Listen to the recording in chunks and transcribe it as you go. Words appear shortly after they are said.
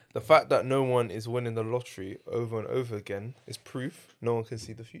The fact that no one is winning the lottery over and over again is proof no one can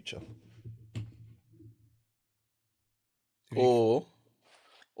see the future. Or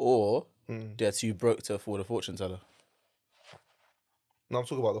they're too broke to afford a fortune teller. No, I'm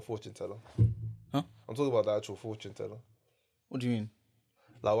talking about the fortune teller. Huh? I'm talking about the actual fortune teller. What do you mean?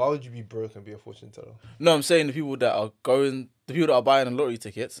 Like, why would you be broke and be a fortune teller? No, I'm saying the people that are buying a lottery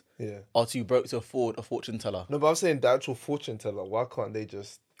tickets are too broke to afford a fortune teller. No, but I'm saying the actual fortune teller. Why can't they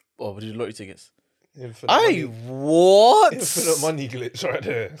just Or do lottery tickets? infinite What? infinite money glitch right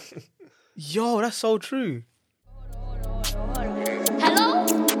there? Yo, that's so true. Hello?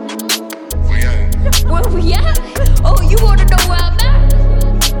 Where we at? Oh, you wanna know where I'm at?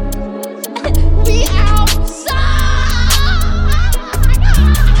 We outside!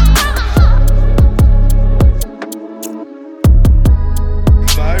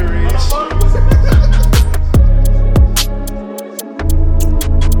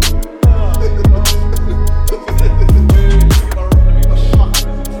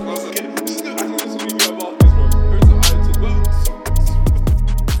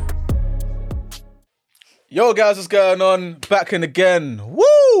 Yo, guys, what's going on? Back in again.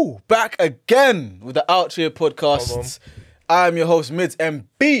 Woo! Back again with the Out Here podcast. I'm your host, Mids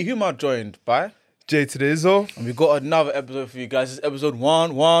MB. Who am I joined by? J to the Izzo. And we got another episode for you guys. This is episode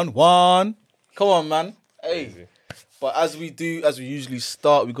 111. Come on, man. Hey. But as we usually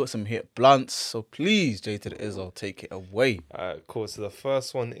start, we got some hit blunts. So please, J to the Izzo, take it away. Alright, cool. So the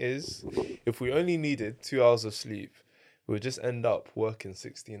first one is, if we only needed 2 hours of sleep, we would just end up working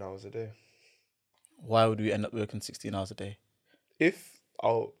 16 hours a day. Why would we end up working 16 hours a day? If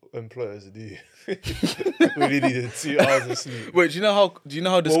our employers do, we only needed 2 hours of sleep. Wait, do you know how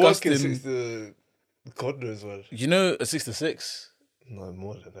We're disgusting? working 6 to God knows what. You know, a 6 to 6. No,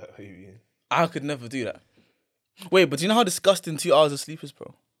 more than that. Maybe. I could never do that. Wait, but do you know how disgusting 2 hours of sleep is,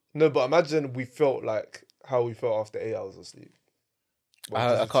 bro? No, but imagine we felt like how we felt after 8 hours of sleep.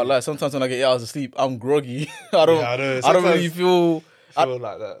 I can't lie. Sometimes when I get 8 hours of sleep, I'm groggy. I don't really Sometimes feel. feel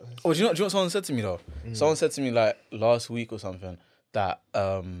like that. Oh, do you know what someone said to me though? Someone said to me like last week or something that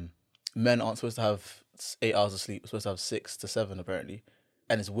men aren't supposed to have 8 hours of sleep. They're supposed to have 6 to 7 apparently,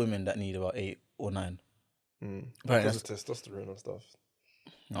 and it's women that need about 8 or 9. Apparently, Because of testosterone and stuff.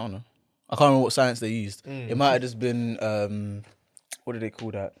 I don't know. I can't remember what science they used. It might have just been what do they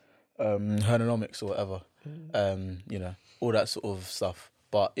call that? Hermeneutics or whatever. You know, all that sort of stuff.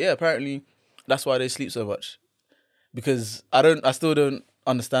 But yeah, apparently that's why they sleep so much. Because I still don't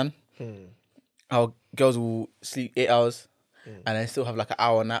understand how girls will sleep 8 hours and then still have like an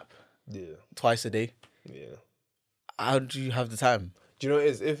hour nap twice a day. Yeah. How do you have the time? Do you know what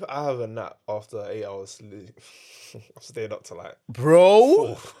it is? If I have a nap after 8 hours sleep, I'm staying up to like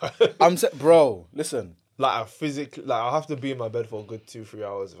Bro, 4. Bro, listen. Like I'll have to be in my bed for a good 2-3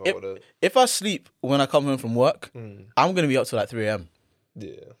 hours if I want to. If I sleep when I come home from work, I'm going to be up till like 3 a.m.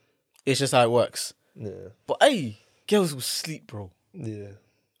 Yeah. It's just how it works. Yeah. But hey, girls will sleep, bro. Yeah.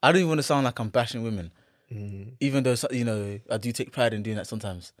 I don't even want to sound like I'm bashing women. Even though, you know, I do take pride in doing that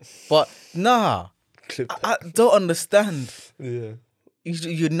sometimes. But nah, I don't understand. Yeah.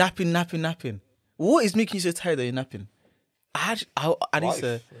 You're napping. What is making you so tired that you're napping? I need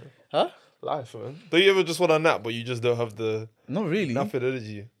to... Huh? Life, man. Don't you ever just want a nap, but you just don't have the Not really. napping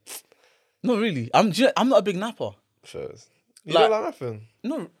energy? Not really. I'm not a big napper. First. You Like- don't like napping?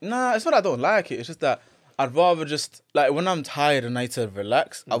 No, nah, it's not that I don't like it. It's just that I'd rather just... Like, when I'm tired and I need to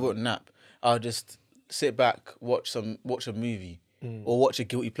relax, I won't nap. I'll just sit back, watch a movie. Or watch a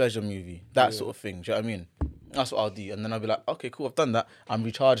guilty pleasure movie. That sort of thing. Do you know what I mean? That's what I'll do. And then I'll be like, okay, cool, I've done that. I'm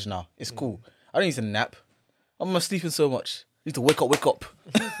recharged now. It's cool. I don't need to nap. I'm sleeping so much. I need to wake up.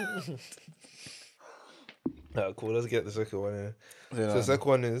 Alright, cool. Let's get the second one here. Yeah. So the second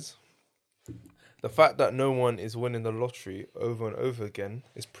one is, the fact that no one is winning the lottery over and over again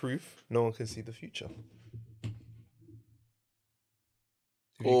is proof no one can see the future.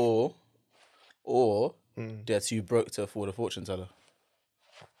 Or they're too broke to afford a fortune teller.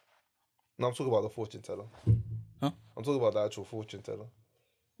 No, I'm talking about the fortune teller. Huh? I'm talking about the actual fortune teller.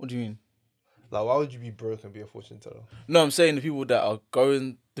 What do you mean? Like, why would you be broke and be a fortune teller? No, I'm saying the people that are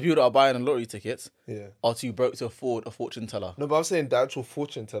buying a lottery tickets are too broke to afford a fortune teller. No, but I'm saying the actual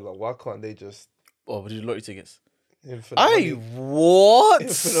fortune teller. Why can't they just Or do lottery tickets? infinite What?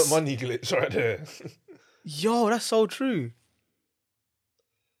 infinite money glitch right there? Yo, that's so true.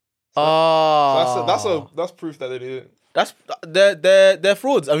 That's proof that they didn't. They're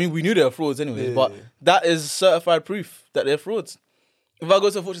frauds. I mean, we knew they were frauds anyways, but that is certified proof that they're frauds. If I go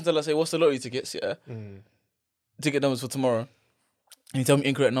to a fortune teller and say, what's the lottery tickets, ticket numbers for tomorrow, and you tell me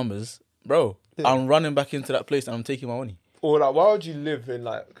incorrect numbers, bro, I'm running back into that place and I'm taking my money. Or like, why would you live in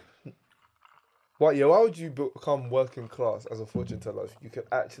like? Why would you become working class as a fortune teller if you could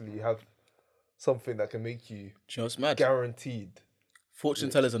actually have something that can make you Do you know what's mad? guaranteed?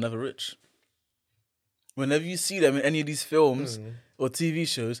 Fortune tellers are never rich. Whenever you see them in any of these films or TV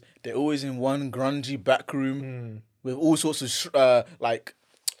shows, they're always in one grungy back room with all sorts of like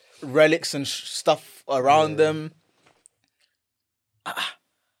relics and stuff around them.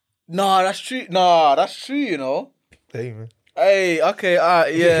 Nah, that's true. You know. Hey man, Hey, okay,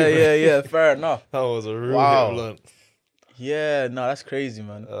 yeah, fair enough. that was a real Wow. hit blunt. Yeah, no, that's crazy,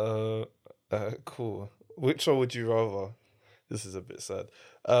 man. Cool. Which one would you rather? This is a bit sad.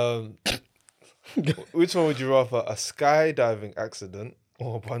 Which one would you rather, a skydiving accident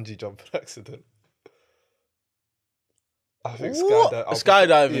or a bungee jumping accident? I think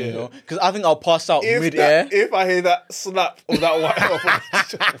Skydiving, you know, because I think I'll pass out mid-air. If I hear that snap of that white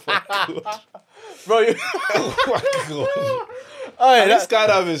off, Bro, you... oh my god! Alright, And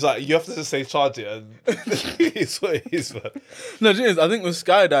skydiving is like you have to just say charge it, and it's what it is, man. No, James, I think with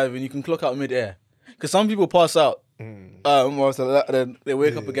skydiving you can clock out mid-air because some people pass out, then they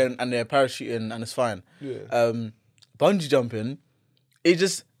wake up again and they're parachuting and it's fine. Yeah. Bungee jumping, it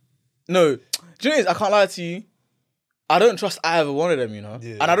just no. Do you know what it is? I can't lie to you. I don't trust either one of them, you know,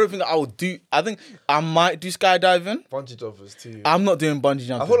 Yeah. and I don't think that I will do. I think I might do skydiving. Bungee jumpers too. I'm not doing bungee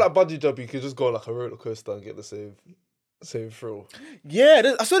jumping. I feel like bungee jumping, you could just go on like a roller coaster and get the same thrill.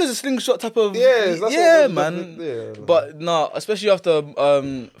 Yeah, I saw there's a slingshot type of. Yeah, that's yeah, what man. Yeah, But no, especially after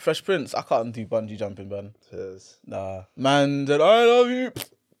Fresh Prince, I can't do bungee jumping, man. yes. Nah, man, said I love you.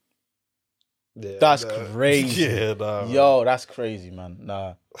 Yeah, That's nah. crazy. Yeah, nah. Man. Yo, that's crazy, man.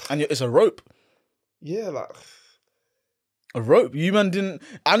 Nah, and it's a rope. Yeah, like A rope. You man didn't.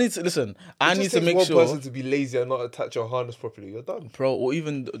 I need to listen. I it need just to takes make one sure, person to be lazy and not attach your harness properly. You're done. bro. Or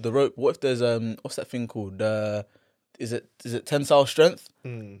even the rope. What if there's what's that thing called? Is it tensile strength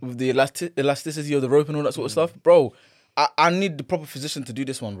with the elasticity of the rope and all that sort of stuff, bro? I need the proper physician to do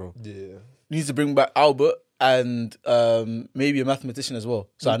this one, bro. Yeah. Needs to bring back Albert and maybe a mathematician as well,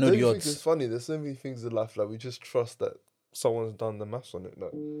 so I know Don't the you think it's odds. funny? There's so many things in life like we just trust that someone's done the maths on it.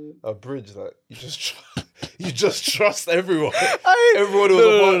 Like a bridge, like you just trust everyone. Everyone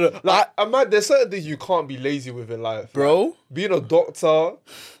was No. Like I'm mad. There's certain things you can't be lazy with in life, Bro. Like, being a doctor,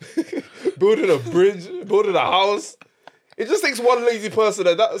 building a bridge, building a house. It just takes one lazy person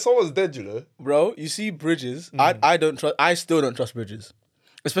and that someone's dead, you know. Bro, you see bridges. I don't trust. I still don't trust bridges,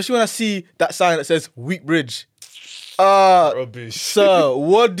 especially when I see that sign that says weak bridge. Rubbish. Sir,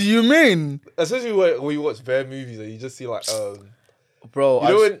 what do you mean, Especially when you watch bear movies and you just see like bro? you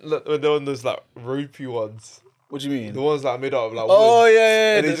know when they're on those like ropey ones, What do you mean? the ones that are made out of like Oh wood.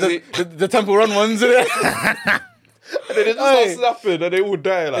 yeah, And they the Temple Run ones. Isn't it? And then they just Hey. start snapping and they all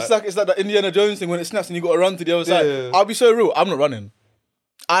die. Like, It's like that Indiana Jones thing when it snaps and you got to run to the other side. Yeah. I'll be so real. I'm not running.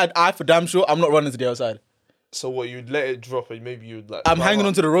 I for damn sure I'm not running to the other side. so what, you'd let it drop and maybe you'd like... I'm hanging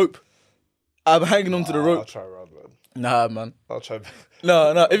onto the rope. I'm hanging onto the I'll rope. try around, man. Nah, man. I'll try.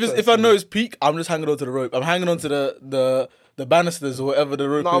 No. If I know it's peak, I'm just hanging onto the rope. I'm hanging onto the banisters or whatever the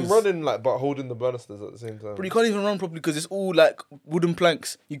rope No, is. I'm running like, but holding the banisters at the same time. But you can't even run properly because it's all like wooden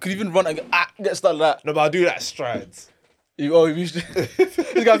planks. You could even run and get stuck like that. No, but I do that strides. This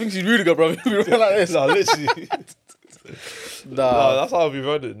guy thinks he's Rudiger, bro. You run like this. No, literally. Nah. No, that's how I'll be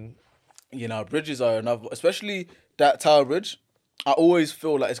running. You know, bridges are another, especially that Tower Bridge. I always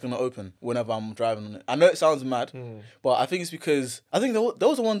feel like it's gonna open whenever I'm driving on it. I know it sounds mad, but I think it's because I think there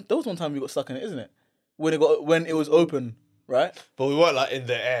was one time we got stuck in it, isn't it? When it was open, right? But we weren't like in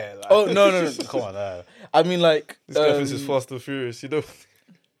the air. Like. Oh no, come on, I mean like This guy thinks it's Fast and Furious, you know?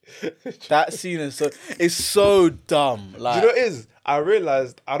 that scene is so dumb. Like You know what it is? I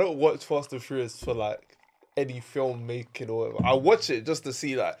realised I don't watch Fast and Furious for like any filmmaking or whatever. I watch it just to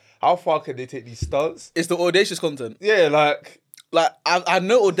see like how far can they take these stunts. it's the audacious content. Yeah, like I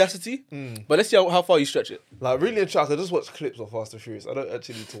know Audacity, but let's see how far you stretch it. really in track. I just watch clips of Fast and Furious. I don't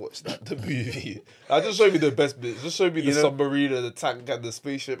actually need to watch the movie. I just show me the best bits. Just show me the submarine and the tank and the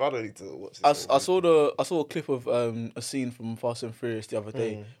spaceship. I don't need to watch this. I saw a clip of a scene from Fast and Furious the other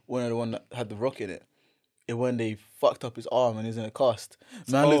day. One of the one that had the Rock in it. And when they fucked up his arm and he's in a cast,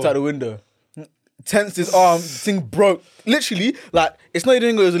 man looked out the window, tensed his arm, thing broke. Literally, like it's not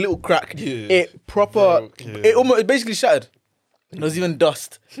even it was a little crack. Yeah. It proper. Broke, yeah. It basically shattered. There was even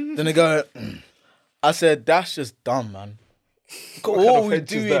dust. Then they go. I said, that's just dumb, man. What kind are of we hench is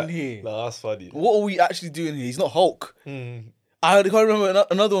doing that? here? Nah, that's funny. What are we actually doing here? He's not Hulk. I can't remember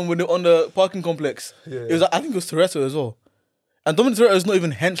another one when they're on the parking complex. Yeah. It was I think it was Toretto as well. And Dominic Toretto is not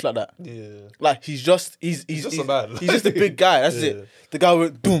even hench like that. Yeah. Like he's just a man. He's just a big guy. That's Yeah. it. The guy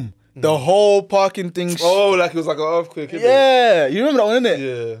went doom. The whole parking thing. Oh, like it was like an earthquake. innit? Yeah, you remember that one,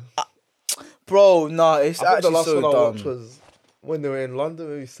 innit? Yeah. Bro, nah, it's I think the actually last so one I watched dumb. was when they were in London,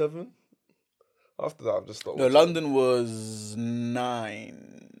 maybe 7. After that, I've just stopped. No, watching. London was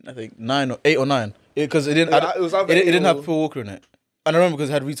 9, I think 9 or 8 or 9. Because it didn't. Yeah, it was either it 8 didn't or- have Paul Walker in it. And I remember because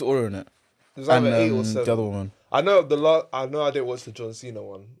it had Rita Ora in it. It was either And 8 or 7. the other woman. I know I know I didn't watch the John Cena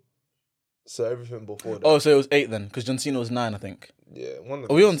one. So everything before that. Oh, so it was 8 then, because John Cena was 9, I think. Yeah, one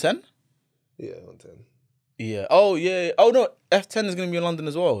of Are we on 10? Yeah, on 10. Yeah. Oh, yeah. Oh, no. F10 is going to be in London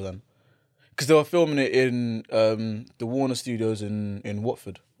as well then. Because they were filming it in the Warner Studios in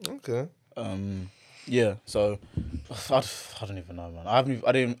Watford. Okay. Yeah. So I don't even know, man. I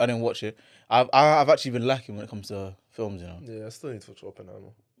didn't watch it. I've actually been lacking when it comes to films, you know. Yeah, I still need to watch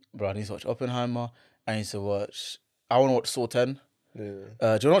Oppenheimer. Bro, I need to watch Oppenheimer. I need to watch. I want to watch Saw 10. Yeah. Do you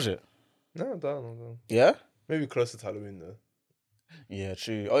want to watch it? No, I'm down. Yeah. Maybe closer to Halloween though. Yeah,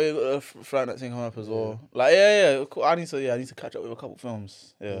 true. Oh, you got a Friday Night thing coming up as well. Like, yeah. Cool. I need to catch up with a couple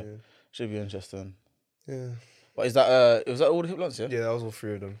films. Yeah. Should be interesting. Yeah. But was that all the hip lunch? Yeah. Yeah, that was all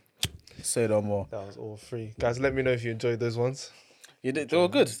 3 of them. Say no more. That was all 3. Guys, let me know if you enjoyed those ones. Yeah, they were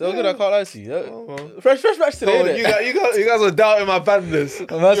good. They were good. I can't lie to you. well. Fresh match today. Oh, innit? you guys are doubting my bandness. You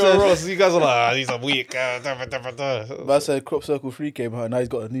Man said- and Ross, you guys are like, these are weak. Man said Crop Circle 3 came out and now he's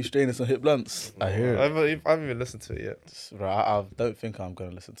got a new strain of some hip blunts. I hear I it. haven't even listened to it yet. Right, I don't think I'm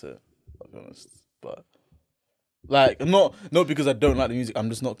going to listen to it. I'll be honest. But, like, not because I don't like the music. I'm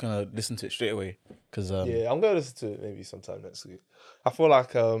just not going to listen to it straight away. Because, Yeah, I'm going to listen to it maybe sometime next week. I feel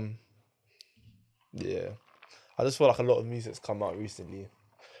like, yeah. I just feel like a lot of music's come out recently.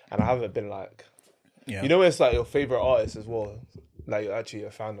 And I haven't been like, yeah. you know, when it's like your favorite artist as well, like you're actually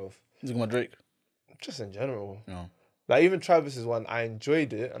a fan of, Is it my Drake? just in general. No. Like even Travis's one, I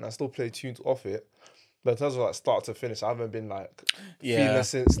enjoyed it and I still play tunes off it. But in terms of like start to finish, I haven't been like feeling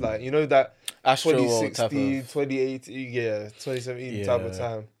since like, you know, that Astro World 2016, type 2018, 2017 type of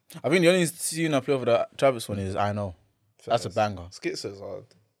time. I think the only tune I play over the Travis one is I Know. That's a banger. Schizo's hard.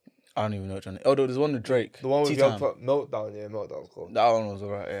 I don't even know which one. Oh, there's one with Drake. The one with Tea Young Time. Thug, Meltdown, Meltdown's cool. That one was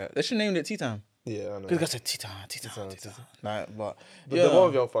alright, yeah. They should name it Tea Time. Yeah, I know. Because I said Tea Time. Like, but The one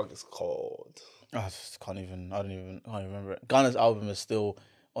with Young Thug is cold. I just can't even remember it. Ghana's album is still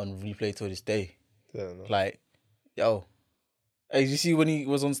on replay to this day. Yeah, no. Like, yo. Hey, did you see when he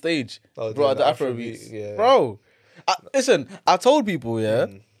was on stage? Oh, Bro, yeah, at the the Afro Afrobeat, beats. yeah. Bro. Listen, I told people, yeah.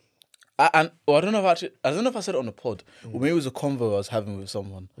 I don't know if I said it on the pod, or maybe it was a convo I was having with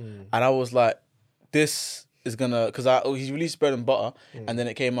someone, and I was like, "This is gonna," because he released Bread and Butter, and then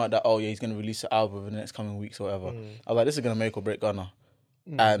it came out that he's gonna release an album in the next coming weeks or whatever. I was like, "This is gonna make or break Ghana,"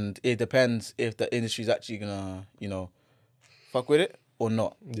 and it depends if the industry's actually gonna, fuck with it or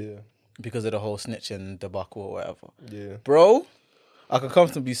not, Yeah. because of the whole snitching debacle or whatever. Yeah. Bro, I can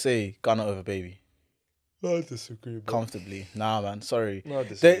comfortably say Ghana over Baby. I disagree, bro. Comfortably. Nah, man. Sorry. No, I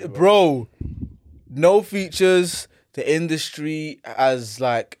disagree, Bro, no features. The industry has,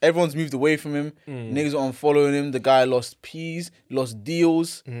 like, everyone's moved away from him. Niggas are unfollowing him. The guy lost P's, lost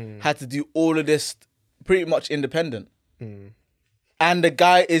deals, had to do all of this pretty much independent. And the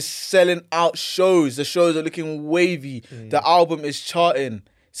guy is selling out shows. The shows are looking wavy. The album is charting.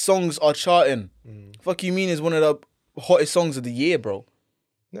 Songs are charting. Fuck You Mean is one of the hottest songs of the year, bro.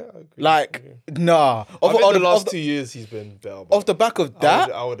 Yeah, I agree. Like, nah. I think the last 2 years he's been better. but Off the back of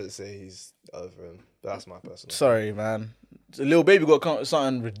that, I wouldn't say he's over him. That's my personal. sorry, man. Lil Baby got to come up with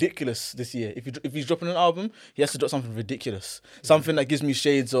something ridiculous this year. If he's dropping an album, he has to drop something ridiculous. Something that gives me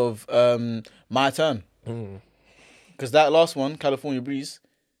shades of My Turn. Because that last one, California Breeze,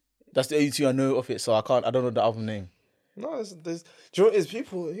 that's the only two I know of it, so I don't know the album name. No, do you know what it is?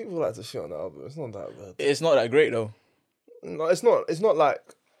 People like to shit on the album. It's not that bad. It's not that great, though. No, it's not.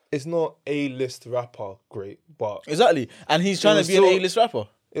 It's not A-list rapper great, but Exactly. And he's trying was to be an still- A-list rapper.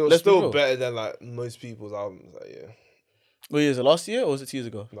 it was Let's be still real. better than like most people's albums that year, Wait, is it last year or was it 2 years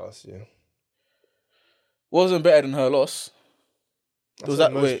ago? last year. Wasn't better than Her Loss. Was said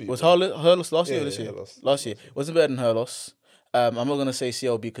that most wait? Was people. Her Loss last year Yeah, or this yeah, year? Her Loss. Last year. Wasn't better than Her Loss. I'm not gonna say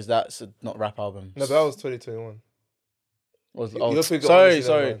CLB because that's a not rap album. No, but that was 2021. You're thinking sorry.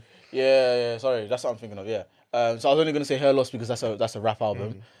 Honestly Never Mind. Yeah. Sorry, that's what I'm thinking of. Yeah. So I was only gonna say Her Loss because that's a rap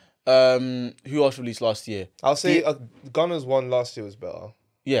album. Who else released last year? I'll say Gunna's one last year was better.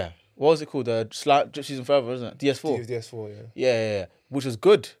 Yeah. What was it called? Drip Season Forever, isn't it? DS4. DS4, yeah. Yeah. Which was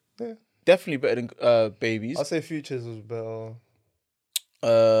good. Yeah. Definitely better than Babies. I'll say Futures was better.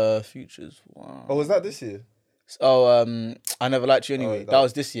 Futures. Wow. Oh, was that this year? Oh, I Never Liked You Anyway. that that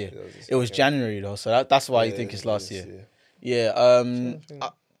was this year. that was this It was year, January though, so that's why you Yeah, think it's it last was year. this Yeah. think.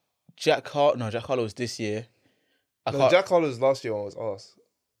 Jack Harlow was this year. No, Jack Harlow's last year one was us.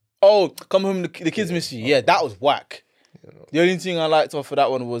 Oh, Come Home, the Kids Miss You. Yeah, that was whack. The only thing I liked off of that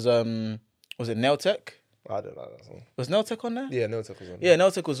one was it Nail Tech? I don't like that song. Was Nail Tech on there? Yeah, no Tech was on. Yeah,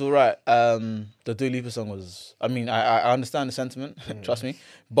 Nail Tech was alright. The Dua Lipa song was. I mean, I understand the sentiment, trust me,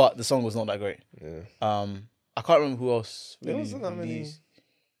 but the song was not that great. Yeah. I can't remember who else. There really wasn't that many released.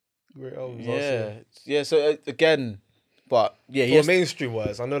 great albums. Yeah. So again, but yeah, For mainstream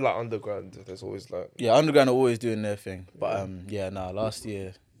wise, I know like underground. There's always like Underground are always doing their thing. But last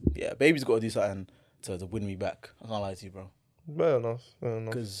year, Baby's got to do something to win me back. I can't lie to you, bro. fair enough.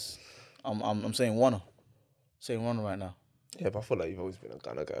 Because I'm saying Warner. Saying Warner right now. Yeah, but I feel like you've always been a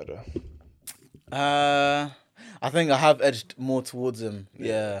Ghana guy though. I think I have edged more towards him.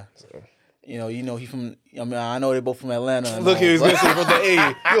 Yeah. So. You know, he from. I mean, I know they're both from Atlanta. And Look, all, he was but- going to say from the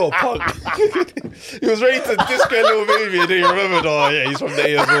A. You're a punk. He was ready to discredit Lil Baby, and then you remembered, oh yeah, he's from the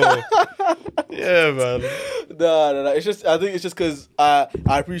A as well. Yeah, man. No. It's just. I think it's just because I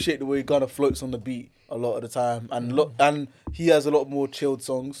appreciate the way he kind of floats on the beat a lot of the time, and he has a lot more chilled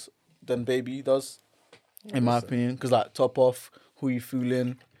songs than Baby does, in my opinion. Because like Top Off, Who You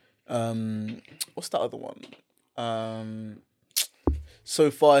Foolin', what's that other one?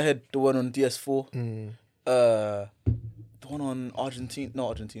 So Far Ahead, the one on DS4. The one on Argentine.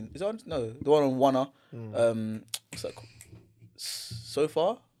 Is it no, the one on Wanna. What's that called? So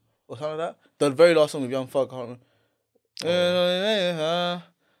Far? Or something like that? The very last song with Young Thug, I can't remember.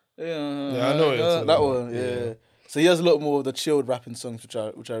 Yeah, I know what you're talking that about. one. Yeah. So he has a lot more of the chilled rapping songs,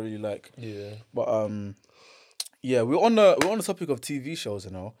 which I really like. Yeah. But yeah, we're on the topic of TV shows,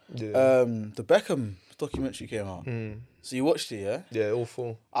 you know. Yeah. The Beckham documentary came out. So you watched it, yeah? Yeah, all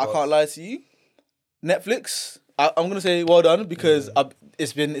full. I can't lie to you. Netflix, I'm gonna say well done because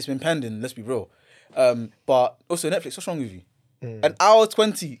it's been pending. Let's be real. But also Netflix, what's wrong with you? An hour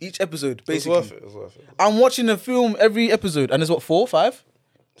 20 each episode, basically. It was worth it. I'm watching a film every episode, and there's what 4, 5.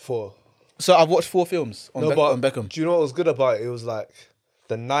 4. So I've watched 4 films on Beckham. Do you know what was good about it? It was like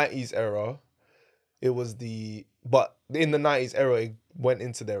the 90s era. But in the 90s era, it went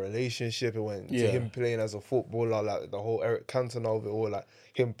into their relationship. It went to him playing as a footballer, like the whole Eric Cantona of it all, like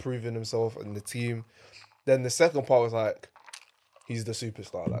him proving himself in the team. Then the second part was like, he's the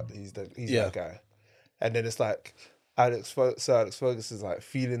superstar, like he's that guy. And then it's like Sir Alex Ferguson's like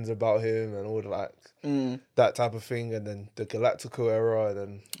feelings about him and all the like that type of thing. And then the Galactico era, and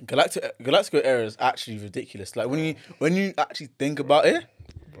then Galactico era is actually ridiculous. Like when you actually think about it,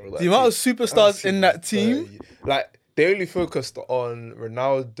 bro, the amount of superstars in that team. Like they only focused on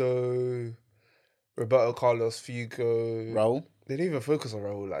Ronaldo, Roberto Carlos, Figo, Raul. They didn't even focus on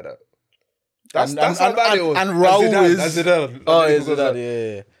Raul like that. And how bad it was. And Raul is Zidane. Oh, it's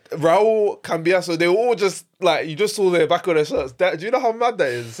Zidane, yeah. Raul, Cambiaso, they were all just like, you just saw the back of their shirts. Do you know how mad that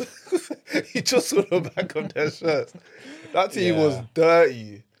is? You just saw the back of their shirts. That team was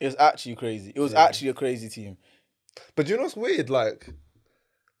dirty. It was actually crazy. It was actually a crazy team. But you know what's weird? Like,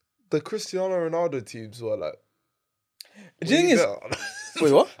 the Cristiano Ronaldo teams were like, The thing is, better.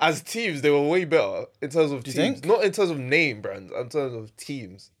 wait, what? As teams, they were way better in terms of you teams. think? Not in terms of name brands, in terms of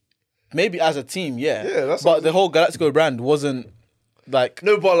teams. Maybe as a team, yeah. Yeah, that's what but the whole Galactico brand wasn't like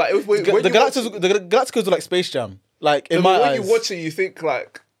No, but like, when the you watch Galacticos were like Space Jam. Like in No, my but when eyes, you watch it, you think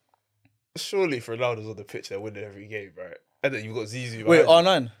like, surely if Ronaldo's on the pitch, they're winning every game, right? And then you've got Zizou. wait, behind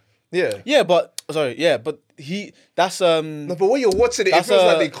R9. you. Yeah. Yeah, but that's No, but when you're watching it, it That's feels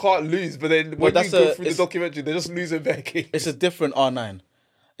like a- they can't lose. But then when you that's go a- through the it's- documentary, they're just losing their games. it's a different R9.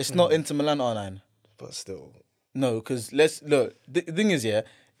 It's not Inter Milan R9. But still, No, because let's look. The thing is, yeah,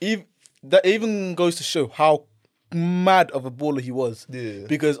 that even goes to show how mad of a baller he was. Yeah.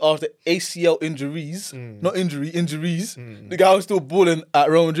 Because after ACL injuries, injuries, the guy was still balling at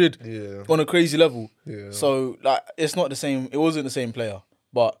Real Madrid Yeah. on a crazy level. Yeah. So like, it's not the same. It wasn't the same player.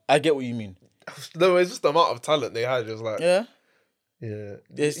 But I get what you mean. no, it's just the amount of talent they had. Just like, Yeah. yeah.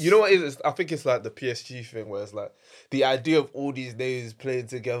 It's- You know what it is? I think it's like the PSG thing where it's like the idea of all these names playing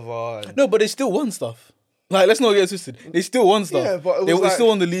together. And No, but they still won stuff. Like, let's not get twisted. They still won stuff. Yeah, but it they was like- still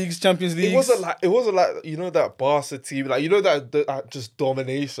won the leagues, Champions League. it wasn't like you know that Barca team, like you know that just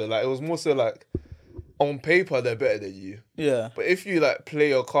domination. Like it was more so like on paper they're better than you, Yeah. but if you like play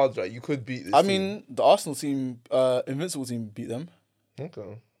your cards right, you could beat this. I team. mean, the Arsenal team, Invincible team, beat them.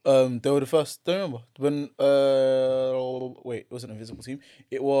 Okay. They were the first. Don't remember when. Wait, it wasn't Invisible team.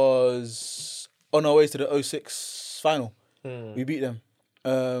 It was on our way to the 06 final. We beat them.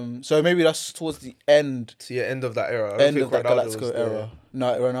 So maybe that's towards the end. So yeah, end of that era. I don't End think of that Ronaldo was Galactico there. era.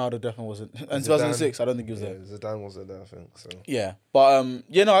 No, Ronaldo definitely wasn't. And 2006, I don't think he was Yeah, there. Zidane wasn't there. I think so. Yeah, but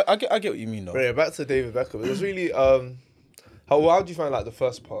yeah, no, I get what you mean though. But yeah, back to David Beckham. It was really how do you find like the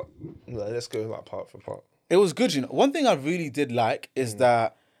first part? Like, let's go like part for part. It was good, you know. One thing I really did like is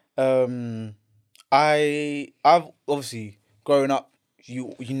that I've obviously growing up,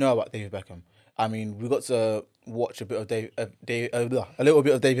 you know about David Beckham. I mean, we got to watch a little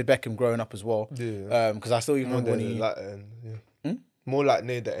bit of David Beckham growing up as well. Yeah. Because I still even remember when he. More like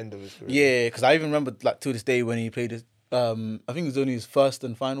near the end of his career. Yeah, because I even remember like to this day when he played his. I think it was only his first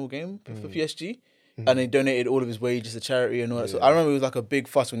and final game for PSG, and he donated all of his wages to charity and all that. So I remember it was like a big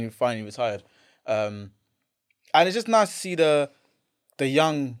fuss when he finally retired. And it's just nice to see the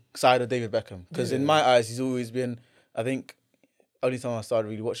young side of David Beckham, because in my eyes he's always been. I think only time I started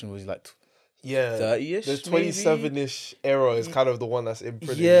really watching was like 30-ish. The 27-ish era is kind of the one that's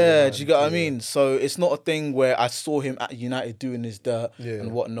imprinted. Yeah, do you get what I mean? So it's not a thing where I saw him at United doing his dirt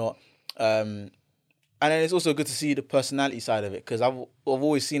and whatnot. And then it's also good to see the personality side of it, because I've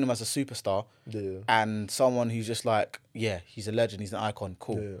always seen him as a superstar and someone who's just like, he's a legend, he's an icon,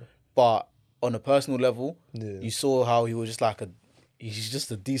 cool. Yeah. But on a personal level, you saw how he was just like he's just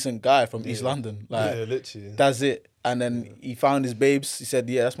a decent guy from East London. Like, literally. That's it. And then he found his babes. He said,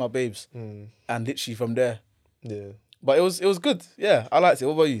 that's my babes. And literally from there. Yeah. But it was good. Yeah, I liked it.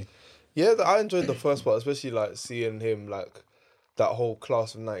 What about you? Yeah, I enjoyed the first part, especially like seeing him, like that whole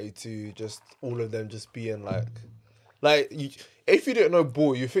class of 92, just all of them just being if you didn't know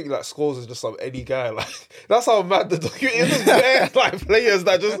ball, you think like Scholes is just some any guy. Like, that's how mad the documentary is. There, like players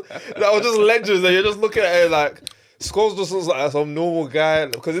that were just legends, and you're just looking at it like Scholes just looks like some normal guy.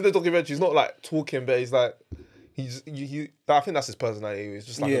 Because in the documentary, he's not like talking, but he's like I think that's his personality. He's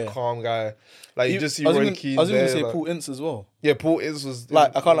just like a calm guy. Like you just see Roy Keane. I was even gonna say Paul Ince as well. Yeah, Paul Ince was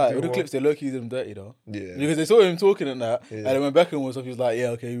like, I can't lie, with the clips they low-key did him dirty though. Yeah. Because they saw him talking and that, and then when Beckham was up, he was like,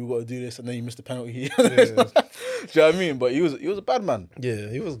 okay, we got to do this, and then he missed the penalty. Do you know what I mean? But he was a bad man. Yeah,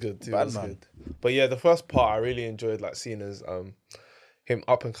 he was good too. Bad man. Good. But yeah, the first part I really enjoyed, like seeing as him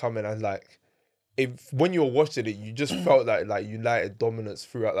up and coming, and like when you were watching it, you just felt like United dominance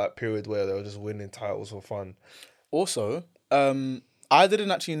throughout that period where they were just winning titles for fun. Also, I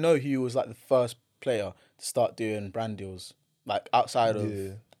didn't actually know he was like the first player to start doing brand deals, like outside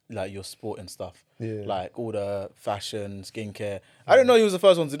of like your sport and stuff. Yeah. Like all the fashion, skincare. I didn't know he was the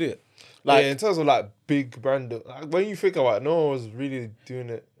first one to do it. Like in terms of like big brand, like, when you think about it, no one was really doing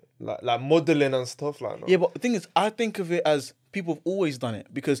it like modeling and stuff like that. Yeah, but the thing is, I think of it as people have always done it,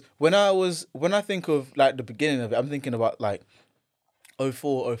 because when I think of like the beginning of it, I'm thinking about like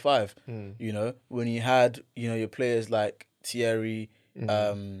 04, 05, you know, when you had, you know, your players like Thierry,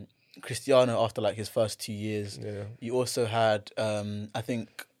 Cristiano after like his first 2 years. Yeah. You also had, I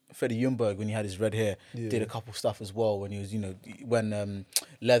think, Freddie Ljungberg, when he had his red hair, did a couple stuff as well when he was, you know, when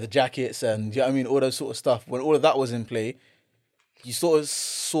leather jackets and, you know what I mean, all those sort of stuff. When all of that was in play, you sort of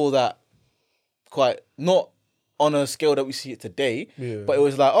saw that quite, not on a scale that we see it today, but it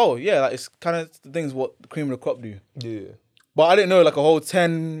was like, like it's kind of the things what the cream of the crop do. Yeah. But I didn't know, like a whole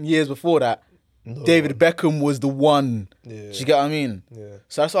 10 years before that, David Beckham was the one. Yeah. Do you get what I mean? Yeah.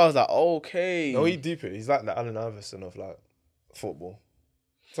 So that's why I was like, okay. No, he deep it. He's like the Allen Iverson of like football.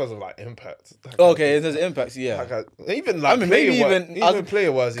 In terms of like impact. Okay, in terms of impact, yeah. Even like, I mean, maybe even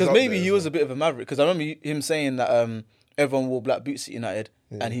player wise, because maybe he was a bit of a maverick. Because I remember him saying that everyone wore black boots at United,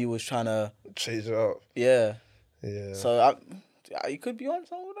 and he was trying to change it up. Yeah. Yeah. So he could be on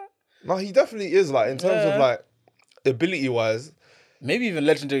something with that. No, he definitely is. Like in terms of like ability wise, maybe even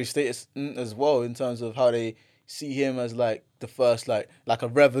legendary status as well, in terms of how they see him as like the first like a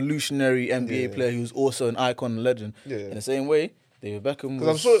revolutionary NBA player who's also an icon and legend. Yeah. In the same way, David Beckham. Because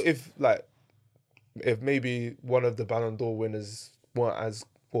I'm sure if maybe one of the Ballon d'Or winners weren't as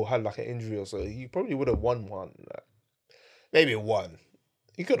or had like an injury or so, he probably would have won one. Like, maybe one.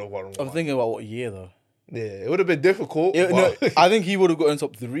 He could have won one. I'm thinking about what year though. Yeah, it would have been difficult. No, I think he would have gotten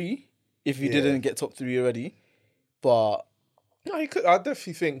top 3 if he didn't get top 3 already. But no, he could. I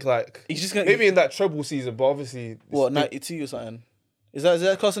definitely think like he's just maybe in that treble season, but obviously 92 or something. Is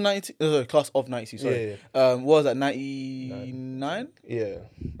that class of 92? No, class of 92. Sorry. Yeah. What was that? 99? Yeah,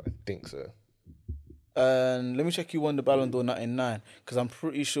 I think so. And let me check who won the Ballon d'Or 99, because I'm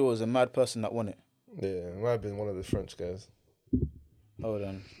pretty sure it was a mad person that won it. Yeah, it might have been one of the French guys. Hold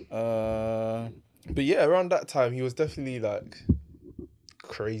on. But yeah, around that time he was definitely like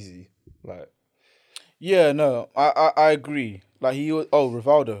crazy, like. Yeah, no, I agree. Like he was. Oh,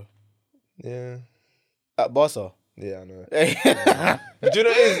 Rivaldo. Yeah. At Barca. Yeah, I know. Do you know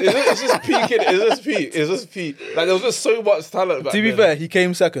what it is? It's just peaking. It's just peak. Like there was just so much talent back then. To be fair, he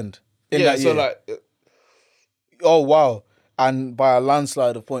came second in that year. So like. Oh wow! And by a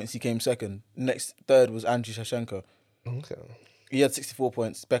landslide of points, he came second. Next, third was Andriy Shevchenko. Okay. He had 64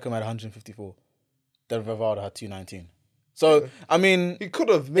 points. Beckham had 154. Then Rivaldo had 219. So I mean, he could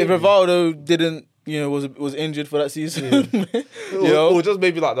have. If Rivaldo didn't was injured for that season. Or just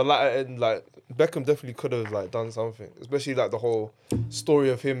maybe like the latter end, like Beckham definitely could have like done something, especially like the whole story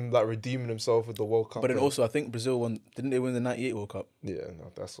of him like redeeming himself with the World Cup. But then also, I think Brazil won. Didn't they win the '98 World Cup? Yeah,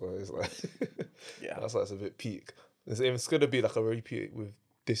 no, that's why it's like, Yeah. that's why it's a bit peak. It's gonna be like a repeat with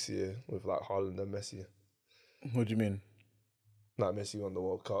this year with like Haaland and Messi. What do you mean? Like Messi won the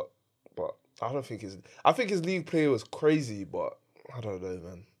World Cup, but I don't think I think his league play was crazy, but I don't know,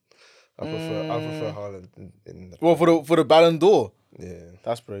 man. I prefer Haaland in Well, for the Ballon d'Or, yeah.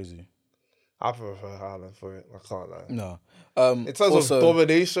 that's crazy. I prefer Haaland for it. I can't lie. No. In terms of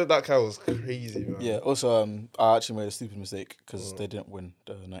domination, that guy was crazy, man. Yeah. Also, I actually made a stupid mistake because they didn't win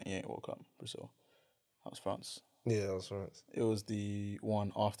the '98 World Cup. Brazil. That was France. Yeah, that was right. It was the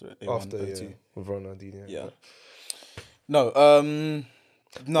one after it. They After, won yeah, 02. with Ronaldinho. Yeah. No.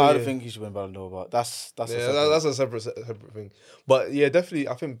 No, I don't think he should win Ballon d'Or. But that's a separate thing. But yeah, definitely,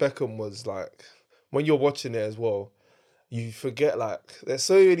 I think Beckham was like, when you're watching it as well, you forget like there's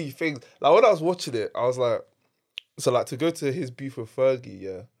so many things. Like when I was watching it, I was like, so like to go to his beef with Fergie,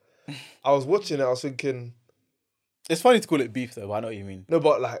 yeah. I was watching it, I was thinking, it's funny to call it beef though, but I know what you mean. no,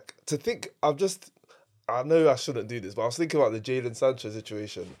 but like to think, I know I shouldn't do this, but I was thinking about the Jadon Sancho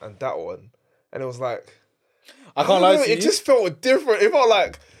situation and that one, and it was like, I can't lie to you. It just felt different. It felt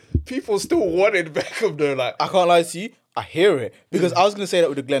like people still wanted Beckham though. Like I can't lie to you. I hear it because I was gonna say that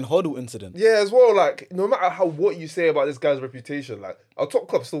with the Glenn Hoddle incident. yeah, as well. Like no matter what you say about this guy's reputation, like our top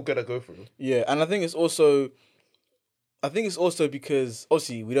club's still gonna go for him. Yeah, and I think it's also because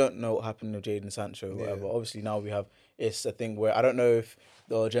obviously we don't know what happened with Jadon Sancho or whatever. Obviously now it's a thing where I don't know if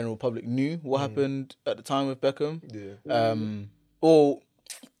the general public knew what happened at the time with Beckham. Yeah. Or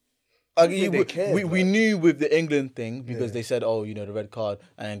think they cared, we knew with the England thing because they said, oh, the red card,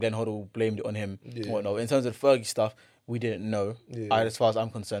 and then Glenn Hoddle blamed it on him. Yeah. Whatnot. In terms of the Fergie stuff, we didn't know. Yeah. As far as I'm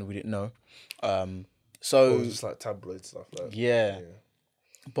concerned, we didn't know. It So was just like tabloid stuff. Like, yeah.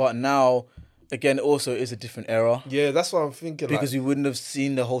 But now, again, also is a different era yeah, that's what I'm thinking. because like, we wouldn't have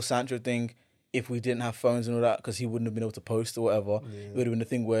seen the whole Sancho thing if we didn't have phones and all that because he wouldn't have been able to post or whatever. It would have been a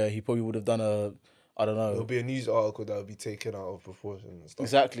thing where he probably would have done I don't know. it'll be a news article that will be taken out of proportion and stuff.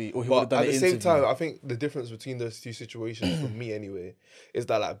 Exactly. Or he would have But done at an the same interview. time, I think the difference between those two situations, for me anyway, is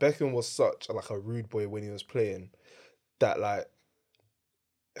that like Beckham was such like a rude boy when he was playing, that like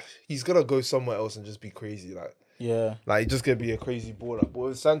he's gonna go somewhere else and just be crazy. Yeah. Like he's just gonna be a crazy baller. But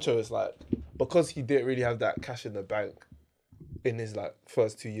with Sancho, it's like because he didn't really have that cash in the bank in his like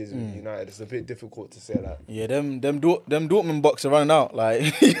first 2 years with United, it's a bit difficult to say that. Yeah, them Dortmund bucks are running out. Like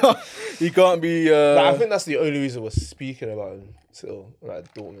he can't be. Like, I think that's the only reason we're speaking about him still,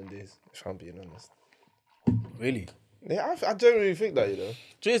 like Dortmund days. If I'm being honest. Really. Yeah, I genuinely think that,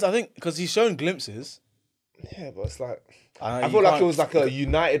 Jeez, I think because he's shown glimpses. Yeah, but it's like I I feel like it was like a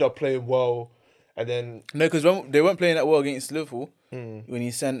United are playing well, and then No, because they weren't playing that well against Liverpool when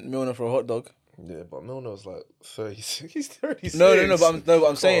he sent Milner for a hot dog. yeah, but Milner was like 36. He's 36. No, but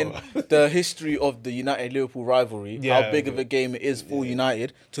I'm saying the history of the United-Liverpool rivalry, Yeah, how big of a game it is for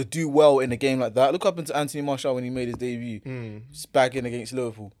United to do well in a game like that. Look up into Anthony Martial when he made his debut, bagging against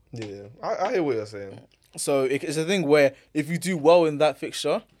Liverpool. Yeah, I hear what you're saying. So it's a thing where if you do well in that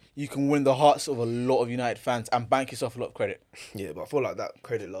fixture, you can win the hearts of a lot of United fans and bank yourself a lot of credit. Yeah, but I feel like that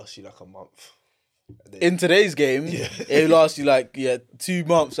credit lasts you like a month. In today's game, it lasts you 2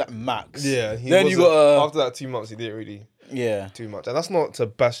 months at max. Yeah, then you got after that 2 months, he didn't really too much, and that's not to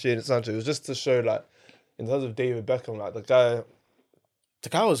bash Jadon Sancho. It was just to show like in terms of David Beckham, like the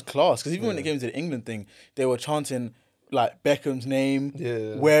guy was class because even when it came to the England thing, they were chanting like Beckham's name.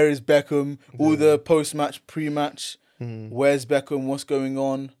 Yeah. Where is Beckham? All the post-match, pre-match. Where's Beckham? What's going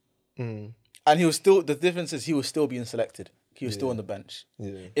on? And he was still. The difference is he was still being selected. He was still on the bench.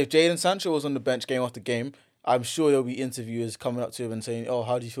 Yeah. If Jadon Sancho was on the bench game after game, I'm sure there'll be interviewers coming up to him and saying, "Oh,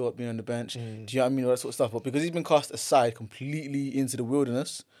 how do you feel about being on the bench? Do you know what I mean? All that sort of stuff." But because he's been cast aside completely into the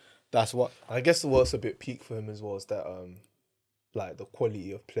wilderness, that's what. I guess what's a bit peak for him as well is that like the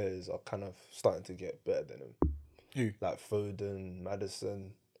quality of players are kind of starting to get better than him. Who? Like Foden,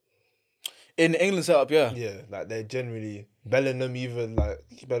 Maddison. In the England setup, yeah. Yeah, like they're generally Bellingham. Even like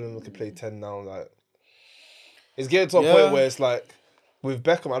Bellingham can play 10 now. Like it's getting to a point where it's like with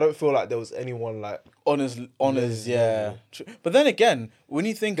Beckham, I don't feel like there was anyone like on his yeah. True. But then again, when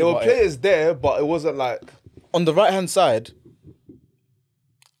you think there about were players there, but it wasn't like on the right hand side.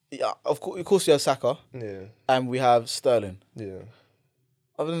 Yeah, of course we have Saka. Yeah. And we have Sterling. Yeah.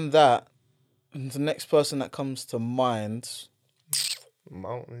 Other than that, the next person that comes to mind,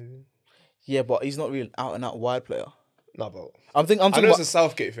 Mount maybe. Yeah, but he's not really an out and out wide player. No, but I'm I talking know about it's a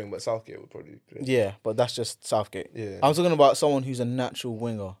Southgate thing, but Southgate would probably play. yeah, but that's just Southgate. Yeah. I'm talking about someone who's a natural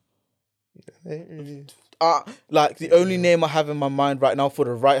winger. Like the only name I have in my mind right now for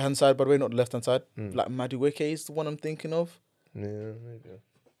the right hand side, by the way, not the left hand side, like Madueke is the one I'm thinking of. Yeah, maybe.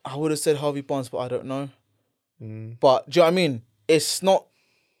 I would have said Harvey Barnes, but I don't know. But do you know what I mean? It's not.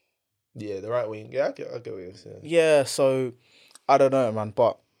 Yeah, the right wing. Yeah, I get what you're saying. Yeah, so I don't know, man.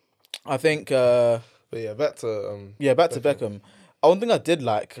 But I think. But yeah, back to back to Beckham. One thing I did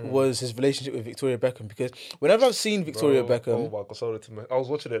like was his relationship with Victoria Beckham, because whenever I've seen Victoria Beckham, oh my god, I was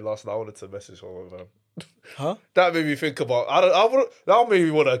watching it last night. I wanted to message her, man. huh? That made me think about. That made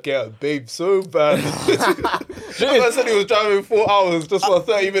me want to get a babe so bad. I said he was driving 4 hours just for a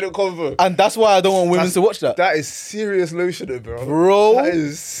 30-minute convo. And that's why I don't want women to watch that. That is serious lotioning, bro. That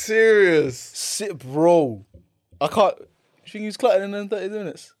is serious. Bro. I can't. You think he's cluttered in 30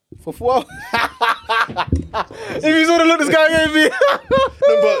 minutes? For 4 hours? If you saw the look this guy gave me.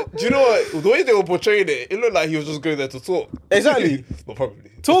 No, but do you know what? The way they were portraying it looked like he was just going there to talk. Exactly. But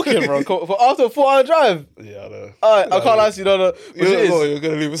probably. Talking, bro. For after a 4-hour drive. Yeah, I know. I can't lie to you, no. You're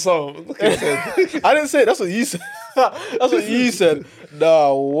going to leave us some. Look at his I didn't say it. That's what you said. That's what you said.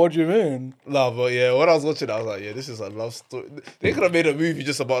 Nah, what do you mean? Nah, but yeah, when I was watching it, I was like, yeah, this is a love story. They could have made a movie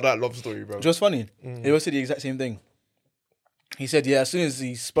just about that love story, bro. Just funny. He always said the exact same thing. He said, yeah, as soon as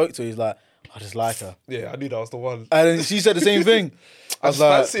he spoke to her, he's like, I just like her. Yeah, I knew that was the one. And then she said the same thing. I was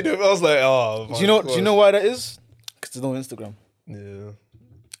like, I was like, oh, do you know why that is? Because there's no Instagram. Yeah.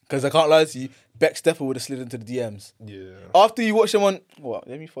 Because I can't lie to you, Beck Stepper would have slid into the DMs. Yeah. After you watch them on, what?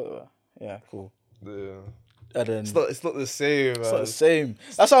 Let me follow her. Yeah, cool. Yeah. And then, it's not the same, man. It's not the same.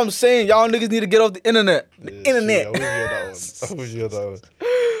 That's what I'm saying. Y'all niggas need to get off the internet. The internet. I wish you had that one.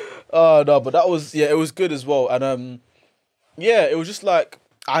 Oh, no, but that was, it was good as well. And it was just like,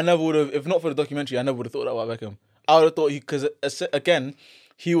 I never would have, if not for the documentary, I never would have thought that about Beckham. I would have thought because again,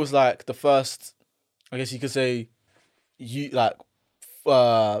 he was like the first, I guess you could say,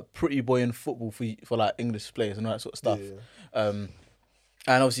 pretty boy in football for like English players and all that sort of stuff. Yeah. And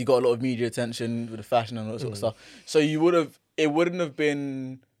obviously got a lot of media attention with the fashion and all that sort of stuff. So it wouldn't have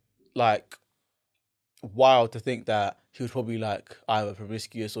been like wild to think that he was probably like either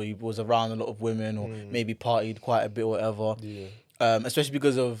promiscuous or he was around a lot of women or maybe partied quite a bit or whatever. Yeah. Especially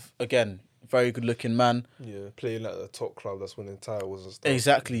because of, again, very good looking man. Yeah, playing at the top club that's winning titles and stuff.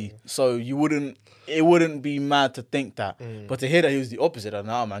 Exactly. Yeah. So it wouldn't be mad to think that. But to hear that he was the opposite, and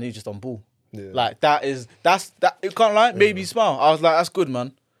now man, he's just on ball. Yeah. Like that's you can't lie, made me smile. I was like, that's good,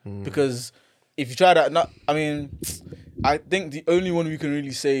 man. Because if you try that, I think the only one we can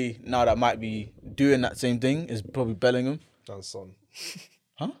really say now that might be doing that same thing is probably Bellingham. And Son.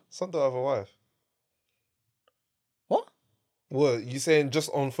 Huh? Son don't have a wife. What? What, you saying just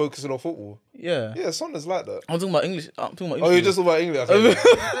on focusing on football? Yeah. Yeah, Son is like that. I'm talking about English. Oh, you're just talking about English?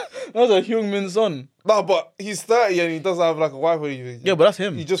 That's a Heung-min Son. No, but he's 30 and he doesn't have like a wife or anything. Yeah, but that's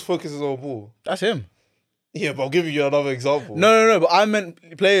him. He just focuses on ball. That's him. Yeah, but I'll give you another example. No. But I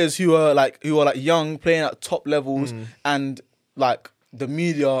meant players who are like young, playing at top levels, and like the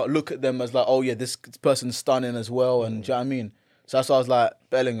media look at them as like, oh yeah, this person's stunning as well, and do you know what I mean? So that's why I was like,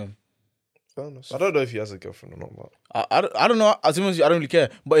 Bellingham. I don't know if he has a girlfriend or not, but I don't know. As I don't really care.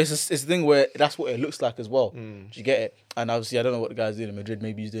 But it's a thing where that's what it looks like as well. Do you get it? And obviously, I don't know what the guy's doing in Madrid.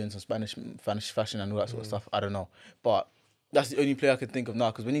 Maybe he's doing some Spanish fashion and all that sort of stuff. I don't know. But that's the only player I can think of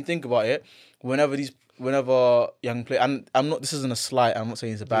now. Because when you think about it, whenever young play, and this isn't a slight. I'm not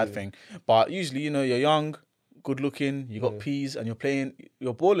saying it's a bad thing. But usually, you're young, good looking, you got peas, and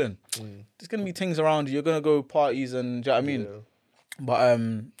you're balling. There's gonna be things around you. You're gonna go parties, and do you know what I mean? Yeah. But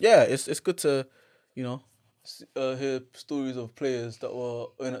it's good to, hear stories of players that were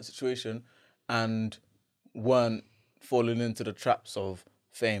in that situation and weren't falling into the traps of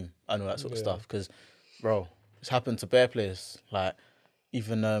fame and all that sort of stuff. Because, bro, it's happened to bare players. Like,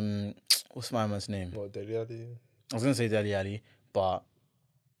 even, what's my man's name? What, Dele Alli? I was going to say Dele Alli, but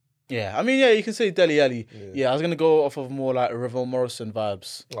yeah. I mean, yeah, you can say Dele Alli. Yeah, I was going to go off of more like Ravel Morrison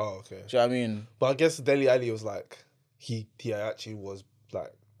vibes. Oh, okay. Do you know what I mean? But I guess Dele Alli was like, he actually was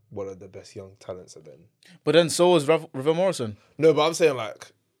like one of the best young talents at then. But then so was Ravel Morrison. No, but I'm saying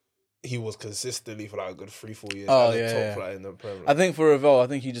like he was consistently for like a good 3-4 years at the top in the Premier. I think for Ravel,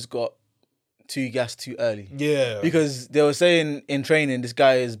 he just got too gassed too early. Yeah. Because they were saying in training, this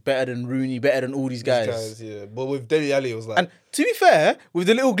guy is better than Rooney, better than all these guys. Yeah. But with Dele Alli, it was like... And to be fair, with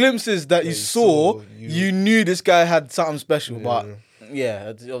the little glimpses that you saw, you knew this guy had something special. Yeah. But yeah,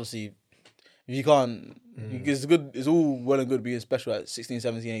 obviously, you can't... It's good. It's all well and good being special at 16,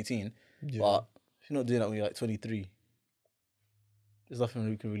 17, 18. Yeah. But if you're not doing that when you're like 23, there's nothing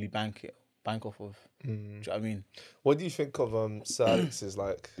we can really bank off of. Do you know what I mean? What do you think of Sir Alex's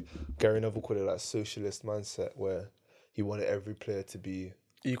like Gary Neville called it like socialist mindset, where he wanted every player to be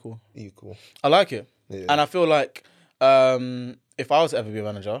Equal. I like it. Yeah. And I feel like if I was to ever be a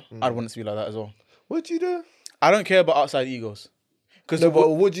manager, I'd want it to be like that as well. What'd you do? I don't care about outside egos. No, but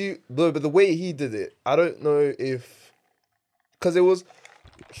would you? No, but the way he did it, I don't know if, because it was.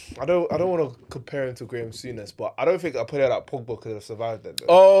 I don't want to compare him to Graham Souness, but I don't think a player like Pogba could have survived that. Though.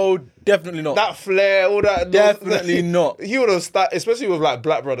 Oh, definitely not. That flair, all that. Definitely not. He would have started, especially with like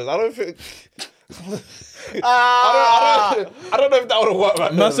Black Brothers. I don't think. I don't know if that would have worked.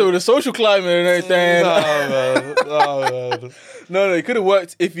 Right Massive with the social climate and everything. No, man. No, it could have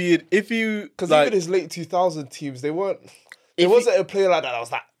worked if you Because like, even his late 2000 teams, they weren't. It wasn't a player like that was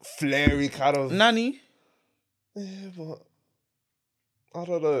that flary kind of. Nani. Yeah, but I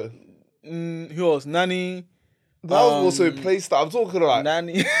don't know. Who else? Nani. That was also a play style. I'm talking like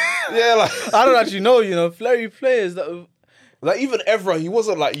Nani. yeah, like I don't actually know. Flary players that. Like even Evra, he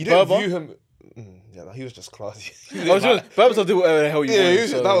wasn't like you didn't Berber? view him. Yeah, like, he was just classy. Berbatov did whatever the hell you wanted. He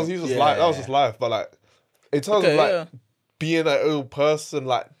was just life. That was just life. But like in terms of like being an old person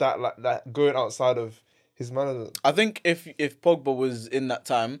like that, going outside of his management. I think if Pogba was in that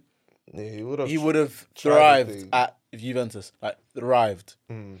time, yeah, he would have thrived at Juventus. Like thrived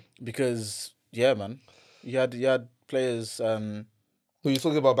because man, you had players. Who are you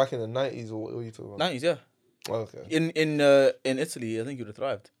talking about back in the 90s, or what are you talking about? 90s, yeah. Oh, okay. In Italy, I think he would have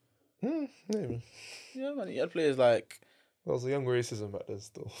thrived. Maybe. Yeah, man. You had players like. There was a young racism back then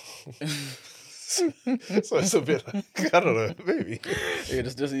still. So it's a bit like, I don't know, maybe. Yeah,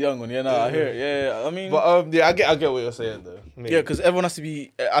 just a young one. Yeah, no, I hear it. Yeah, I mean. But yeah, I get what you're saying though. Maybe. Yeah, because everyone has to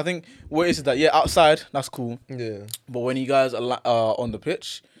be. I think what is that? Yeah, outside that's cool. Yeah. But when you guys are on the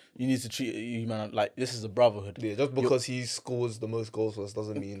pitch, you need to treat you man like this is a brotherhood. Yeah, just because he scores the most goals for us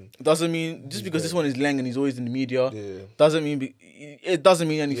doesn't mean just because this one is Leng and he's always in the media. Yeah. Doesn't mean it doesn't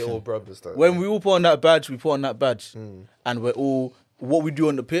mean anything. Yeah, all brothers. When we all put on that badge, we put on that badge, and we're all what we do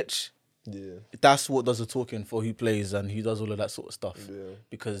on the pitch. Yeah. That's what does the talking for who plays and who does all of that sort of stuff. Yeah.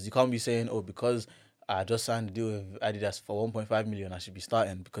 Because you can't be saying, oh, because I just signed a deal with Adidas for 1.5 million, I should be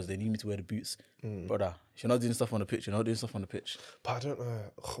starting because they need me to wear the boots. Brother, if you're not doing stuff on the pitch, you're not doing stuff on the pitch. But I don't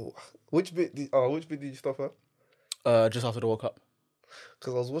know. Which bit did you stop at? Just after the World Cup.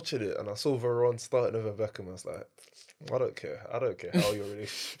 Because I was watching it and I saw Varane starting over Beckham. I was like, I don't care how you're really.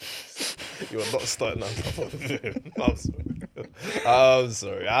 You're not starting on top of him. I'm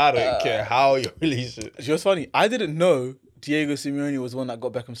sorry. I don't care how your relationship. You know what's funny? I didn't know Diego Simeone was the one that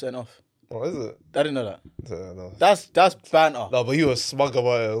got Beckham sent off. Oh, is it? I didn't know that. No. That's banter. No, but he was smug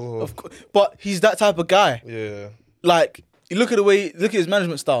about it as well. Of course, but he's that type of guy. Yeah. Like, you look at his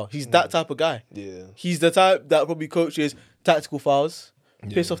management style. He's that type of guy. Yeah. He's the type that probably coaches tactical fouls,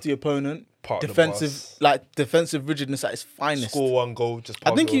 piss off the opponent, defensive rigidness at its finest. Score one goal, just.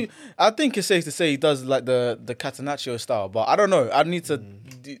 I think it's safe to say he does like the Catenaccio style, but I don't know. I need to,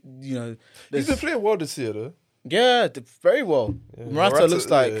 He's been playing well this year, though. Yeah, very well. Yeah. Morata looks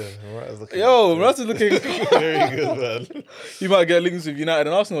like. Yeah, Morata's looking very good, man. He might get links with United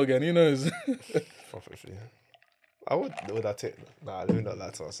and Arsenal again. Who knows? Probably. Would I take? Nah, let me not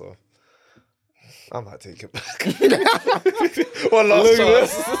lie to myself. I might take it back. One last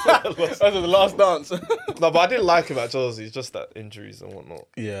chance. That's the last dance. No, but I didn't like him at Chelsea. It's just that injuries and whatnot.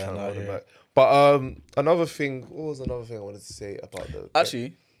 Yeah, back. But another thing. What was another thing I wanted to say about the?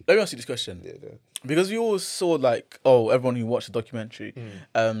 Actually, let me ask you this question. Yeah. Because we always saw everyone who watched the documentary,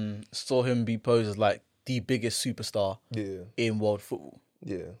 saw him be posed as like the biggest superstar in world football.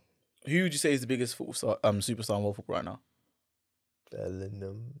 Yeah. Who would you say is the biggest superstar in world football right now?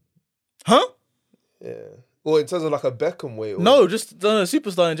 Bellingham. Huh? Yeah. Well, in terms of like a Beckham way. No, just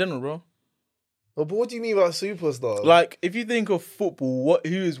superstar in general, bro. Oh, but what do you mean by superstar? Like, if you think of football,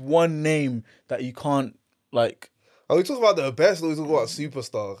 who is one name that you can't like? Are we talking about the best or are we talking about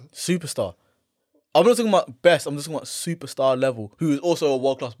superstar? Superstar. I'm not talking about best. I'm just talking about superstar level. Who is also a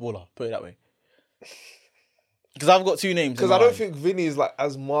world class baller. Put it that way. Because I've got two names. Because I don't think Vinny is like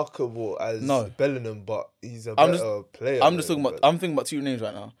as markable as Bellingham, but he's a better player. I'm thinking about two names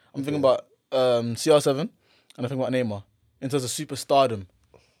right now. I'm thinking about CR7 and I'm thinking about Neymar in terms of superstardom.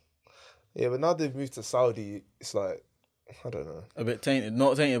 Yeah, but now they've moved to Saudi. It's like I don't know. A bit tainted,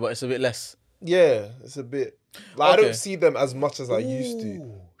 not tainted, but it's a bit less. Yeah, it's a bit. Like I don't see them as much as I used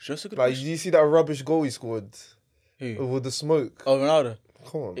to. Just a good like, did you see that rubbish goal he scored? Who? With the smoke. Oh, Ronaldo.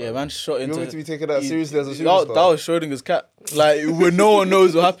 Come on, man. Yeah, man shot into... You want me to be taking that seriously as a superstar? That was Schrodinger's cat. Like, when no one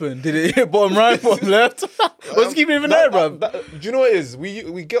knows what happened. Did it hit bottom right, bottom left? What's keeping even there, bro? Do you know what it is?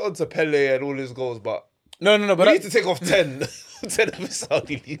 We get onto Pele and all his goals, but No, but We need to take off 10. 10 of the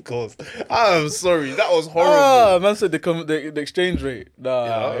Saudi league goals. I'm sorry, that was horrible. Man said the exchange rate.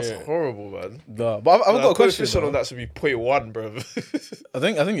 Yeah, that's horrible, man. Nah. But I've got a question. Coefficient on Bro. that should be 0.1, bro. I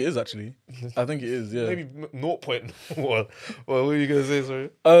think it is actually. I think it is. Yeah. Maybe 0.1. Well, what were you gonna say?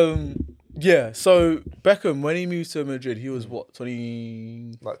 Sorry. Yeah. So Beckham, when he moved to Madrid, he was what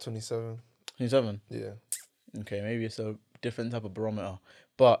 27. Like 27. Yeah. Okay, maybe it's a different type of barometer.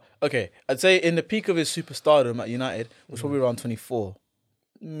 But okay, I'd say in the peak of his superstardom at United was probably around 24,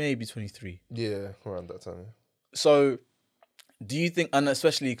 maybe 23. Yeah, around that time. So, do you think, and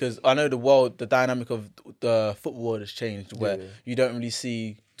especially because I know the dynamic of the football world has changed, where you don't really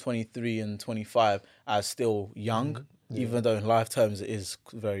see 23 and 25 as still young, even though in life terms it is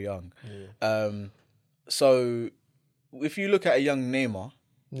very young. Yeah. So, if you look at a young Neymar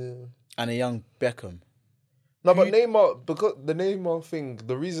and a young Beckham. No, but Neymar, because the Neymar thing,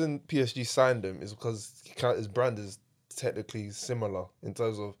 the reason PSG signed him is because his brand is technically similar in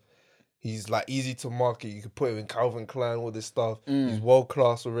terms of he's like easy to market. You could put him in Calvin Klein, all this stuff. He's world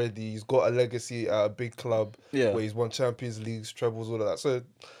class already. He's got a legacy at a big club where he's won Champions Leagues, trebles, all of that. So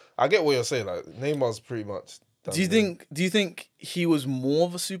I get what you're saying. Like Neymar's pretty much. Do you think he was more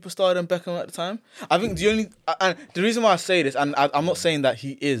of a superstar than Beckham at the time? I think the reason why I say this, and I'm not saying that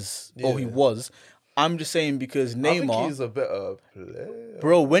he is or he was. I'm just saying because Neymar... I think he's a better player.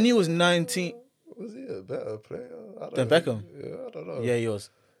 Bro, when he was 19... Was he a better player? Than Beckham? Yeah, I don't know. Yeah, he was.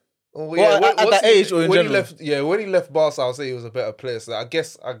 At that age or in general? When he left Barca, I'll say he was a better player. So I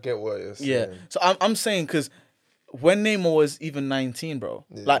guess I get what you're saying. Yeah. So I'm saying because when Neymar was even 19, bro,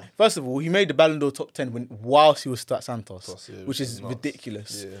 like, first of all, he made the Ballon d'Or top 10 whilst he was still at Santos, which is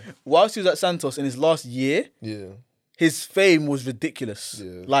ridiculous. Yeah. Whilst he was at Santos in his last year, his fame was ridiculous.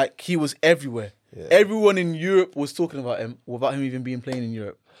 Yeah. Like, he was everywhere. Yeah. Everyone in Europe was talking about him without him even being playing in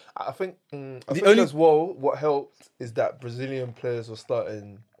Europe. I think as well, what helped is that Brazilian players were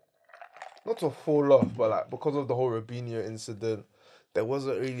starting not to fall off, but like because of the whole Robinho incident, there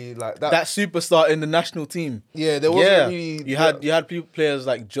wasn't really like that superstar in the national team. Yeah, there wasn't really. You had players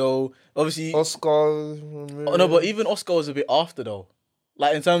like Joe, obviously Oscar. Oh no, but even Oscar was a bit after though.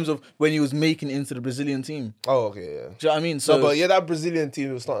 Like, in terms of when he was making it into the Brazilian team. Oh, okay, yeah. Do you know what I mean? So, no, but yeah, that Brazilian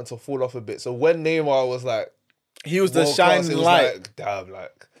team was starting to fall off a bit. So when Neymar was like... He was the shining light. Like, damn,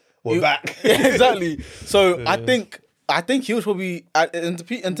 like, we're back. Yeah, exactly. So I think he was probably,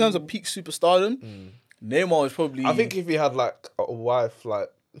 in terms of peak superstardom, Neymar was probably... I think if he had, like, a wife like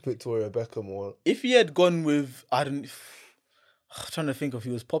Victoria Beckham or... If he had gone with, I'm trying to think if he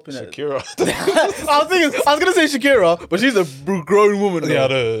was popping at Shakira. I was gonna say Shakira, but she's a grown woman. Yeah, I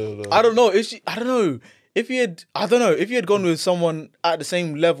don't know. I don't know. If he had gone with someone at the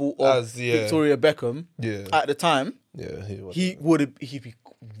same level of Victoria Beckham at the time, he'd be what? Yeah, he would have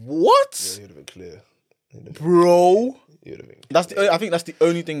been clear. Bro. He would have been I think that's the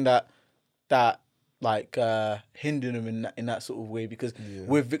only thing that hindered him in that sort of way, because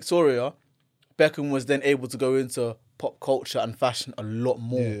with Victoria, Beckham was then able to go into pop culture and fashion a lot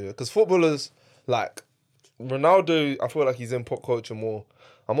more. Yeah, because footballers like Ronaldo, I feel like he's in pop culture more.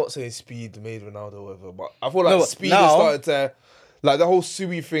 I'm not saying speed made Ronaldo or whatever, but I feel like speed has started to, like the whole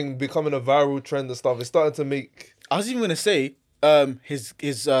Sui thing becoming a viral trend and stuff. It's starting to make. I was even gonna say, his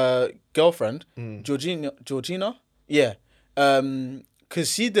girlfriend Georgina, yeah,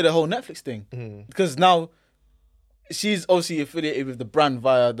 because she did a whole Netflix thing. Because now she's obviously affiliated with the brand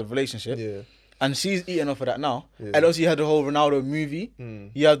via the relationship. Yeah. And she's eating off of that now. Yeah. And also you had the whole Ronaldo movie.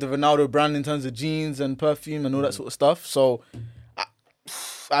 You have the Ronaldo brand in terms of jeans and perfume and all that sort of stuff. So,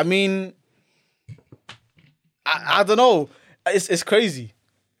 I mean, I don't know. It's crazy.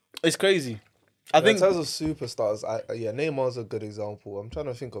 It's crazy. I think in terms of superstars, Neymar's a good example. I'm trying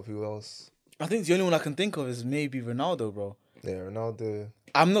to think of who else. I think the only one I can think of is maybe Ronaldo, bro. Yeah, Ronaldo.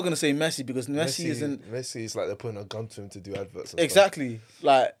 I'm not gonna say Messi because Messi isn't. Messi is like they're putting a gun to him to do adverts. And exactly. Stuff.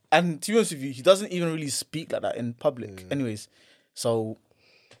 Like, and to be honest with you, he doesn't even really speak like that in public. Anyways, so.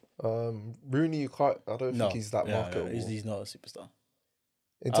 Rooney, I don't think he's that marketable. No, he's not a superstar.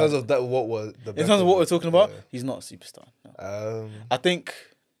 In terms of that, in terms of what we're talking about, he's not a superstar. No. I think.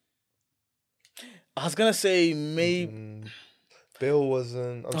 I was gonna say maybe. Bill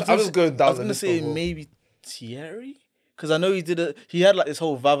wasn't. I was going down. I was gonna say maybe Thierry. Because I know he had like this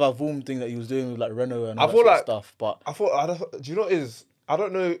whole Vava Voom thing that he was doing with like Renault and all that sort of stuff. But do you know what it is? I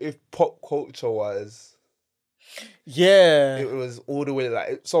don't know if pop culture wise, it was all the way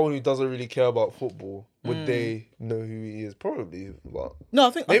like someone who doesn't really care about football. Would they know who he is? Probably, but no, I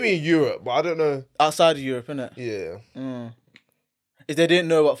think maybe in Europe, but I don't know. Outside of Europe, innit? Yeah. If they didn't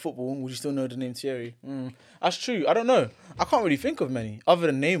know about football, would you still know the name Thierry? That's true. I don't know. I can't really think of many other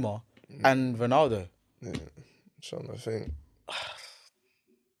than Neymar and Ronaldo. Yeah. I'm trying to think.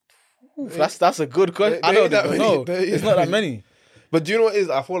 Oof, that's a good question. I There don't ain't that even many. know. There ain't It's that not that many. many. But do you know what it is?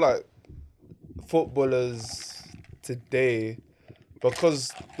 I feel like footballers today,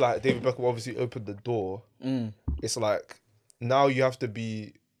 because like David Beckham obviously opened the door, it's like now you have to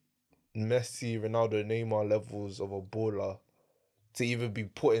be Messi, Ronaldo, Neymar levels of a baller to even be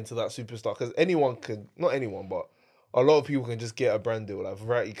put into that superstar. Because anyone can, not anyone, but a lot of people can just get a brand deal. Like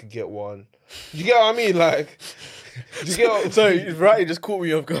Verratti could get one. You get what I mean? Like, you get what, Sorry, right, just caught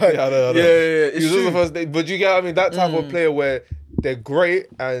me off guard. Yeah, I know. Yeah. He It's was just the true. first day, but you get what I mean? That type of player where they're great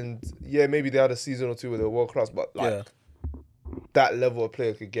and yeah, maybe they had a season or two where they're world class, but like Yeah. that level of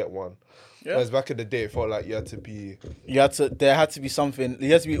player could get one. Yeah. Whereas back in the day, it felt like you had to be. There had to be something.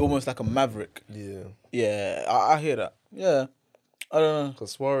 You had to be almost like a maverick. Yeah. Yeah, I hear that. Yeah, I don't know.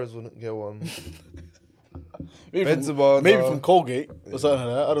 Because Suarez wouldn't get one. Maybe Benzema, maybe no. from Colgate or something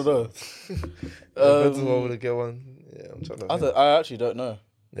like that. I don't know. Benzema wouldn't get one. Yeah, I'm trying to think. I actually don't know.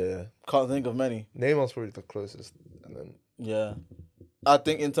 Yeah. Can't think of many. Neymar's probably the closest. And then Yeah, I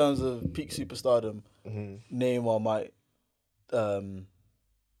think in terms of peak superstardom, Neymar might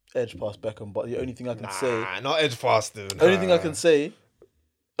edge past Beckham. But the only thing I can say, not edge faster. only thing I can say,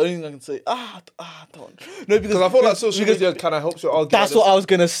 I don't. No, Because I feel like social media kind of helps you argue. That's what I was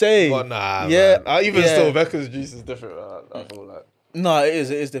gonna say. But nah, Yeah, man. Even yeah. still, Beckham's juice is different. I feel like. No, it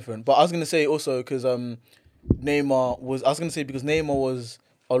is different. But I was gonna say also because Neymar was. I was gonna say because Neymar was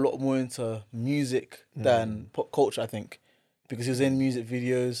a lot more into music than pop culture. I think because he was in music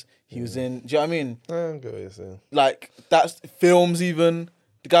videos. He was in. Do you know what I mean? I don't get what you're saying. Like that's films. Even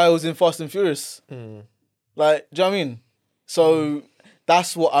the guy was in Fast and Furious. Like, do you know what I mean? So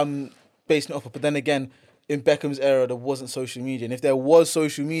that's what I'm basing it off of. But then again, in Beckham's era, there wasn't social media. And if there was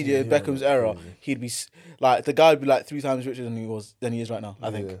social media in Beckham's era, he'd be like the guy would be like 3 times richer than he is right now.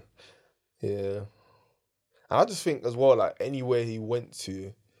 I think. Yeah. And I just think as well, like anywhere he went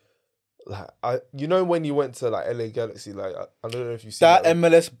to, like when he went to like LA Galaxy, like I don't know if you see That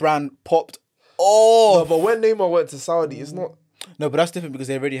MLS brand popped. Oh No, but when Neymar went to Saudi, it's not. no, but that's different because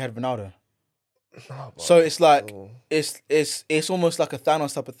they already had Ronaldo. So it's like it's almost like a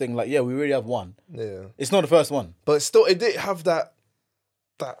Thanos type of thing. Like, yeah, we already have one. Yeah. It's not the first one. But still, it did have that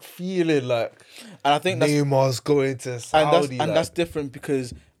feeling like And I think that's Neymar's going to Saudi. and that's different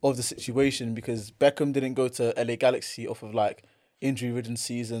because of the situation. Because Beckham didn't go to LA Galaxy off of like injury-ridden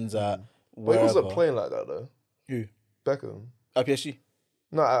seasons at But he wherever. wasn't playing like that though. Who? Beckham. At PSG.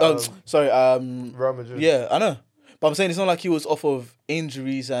 No, at, Oh, sorry. Real Madrid. Yeah, I know. But I'm saying it's not like he was off of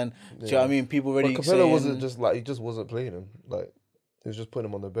injuries and do you know what I mean? People already But Capello saying, wasn't just like he just wasn't playing him. Like he was just putting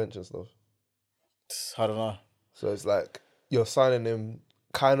him on the bench and stuff. I don't know. So it's like you're signing him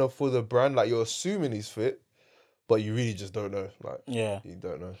kind of for the brand. Like you're assuming he's fit, but you really just don't know. Like Yeah. you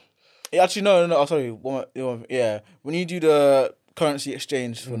don't know. Yeah, actually, no. Oh, sorry. Yeah. When you do the currency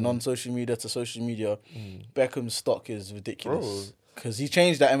exchange from non-social media to social media, Beckham's stock is ridiculous. Because he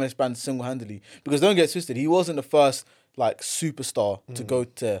changed that MLS brand single-handedly. Because don't get twisted, he wasn't the first like superstar to go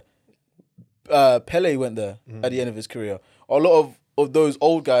to. Pele went there at the end of his career. A lot of those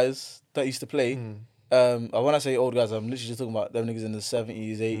old guys that used to play. When I say old guys, I'm literally just talking about them niggas in the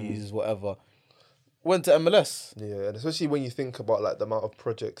 70s, 80s, whatever. Went to MLS. Yeah, and especially when you think about like the amount of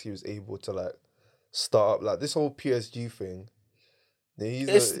projects he was able to like start up, like this whole PSG thing.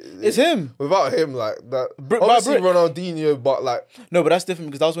 It's him. Without him, like that. Brick by Obviously brick. Ronaldinho, but like No, but that's different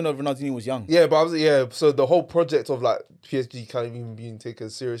because that was when Ronaldinho was young. yeah, but so the whole project of like PSG kind of even being taken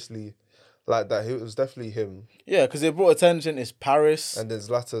seriously, like that, it was definitely him. Yeah, because they brought attention. It's Paris. And then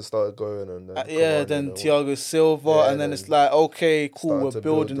Zlatan started going, and then Yeah, Cavani then and Thiago Silva, Yeah, and then then it's like, okay, cool, started we're to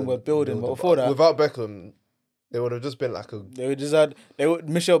building. But before that, without Beckham, they would have just been like a they would just had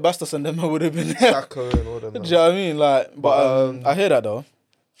Michel Bastos and them would have been there. Sacco and all them. Do you know what I mean? Like, but I hear that though.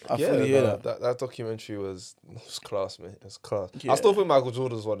 I Yeah, fully hear that. that documentary was class, mate. It's class. Yeah. I still think Michael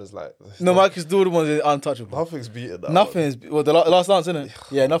Jordan's one is like No, Marcus Jordan was untouchable. nothing's beating that. Nothing is well. The last dance, isn't it?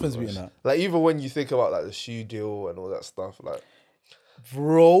 Yeah, nothing's beating that, Like even when you think about like the shoe deal and all that stuff, like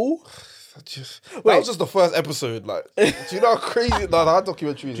bro. that was just the first episode. Like, do you know how crazy that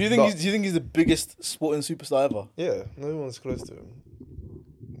documentary is? Do you think he's the biggest sporting superstar ever? Yeah, no one's close to him.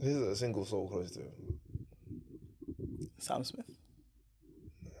 There's a single soul close to him. Sam Smith.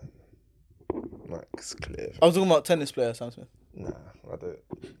 Max Cliff. I was talking about tennis player Sam Smith. Nah, I don't.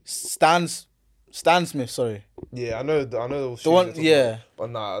 Stan Smith. Sorry, Yeah, I know. the one. Yeah, but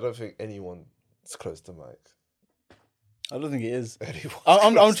nah, I don't think anyone's close to Mike. I don't think it is. Anyone's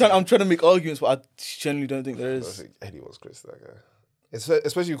I'm trying to make arguments, but I generally don't think there I don't is. think anyone's close to that guy.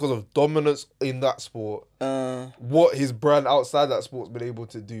 Especially because of dominance in that sport. Uh, What his brand outside that sport's been able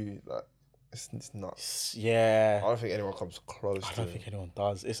to do, like It's nuts. I Yeah. don't think anyone comes close I to don't it. think anyone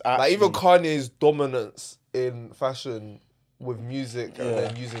does. It's Like actually... even Kanye's dominance in fashion with music and Yeah.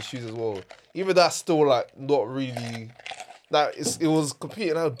 then using shoes as well. Even that's still like not really. Like it was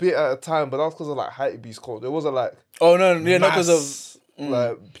competing a bit at a time, but that was because of like hype beast culture. It wasn't like Oh, no, yeah, not because of...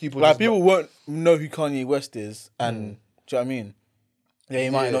 like people. Like, just people won't know who Kanye West is, and do you know what I mean? They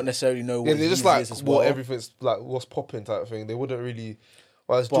might not necessarily know what Yeah, they're just Yeezy like is as what well. everything's like what's popping type of thing. They wouldn't really.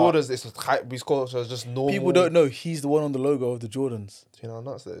 Whereas Jordans, it's a hype beast culture. It's just normal. People don't know he's the one on the logo of the Jordans. You know,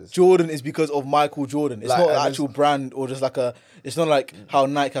 nuts that is. Jordan is because of Michael Jordan. It's Like, not and an actual brand or just like a... It's not like how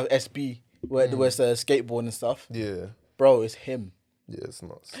Nike have SB, where it's a skateboard and stuff. Yeah, Bro, it's him. yeah, it's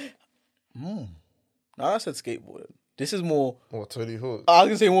nuts. Now I said skateboarding. This is more... What, Tony Hawk? I was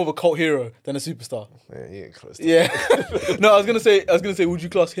gonna say more of a cult hero than a superstar. Yeah, he ain't close to Yeah. No, I was gonna say, would you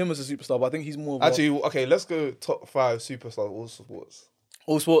class him as a superstar? But I think he's more of Actually, okay, let's go top 5 superstars all sports.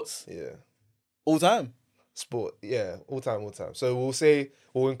 all sports, Yeah. all time. Sport, yeah, all time. So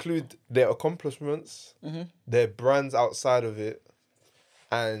we'll include their accomplishments, their brands outside of it,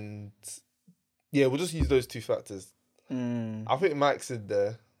 and yeah, we'll just use those 2 factors. I think Mike's in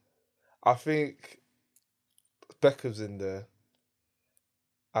there. I think Beckham's in there.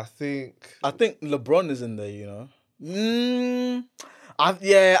 I think LeBron is in there. You know.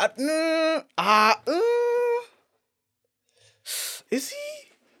 Is he?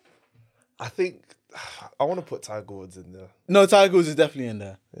 I think I want to put Tiger Woods in there. No, Tiger Woods is definitely in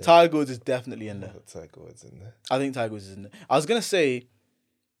there. Tiger Woods is definitely in there. Put Tiger Woods in there. I think Tiger Woods is in there. I was gonna say,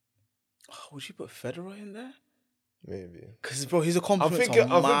 would you put Federer in there? Maybe. Because bro, his I'm accomplishments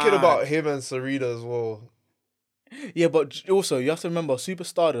thinking are mad. about him and Serena as well. Yeah, but also you have to remember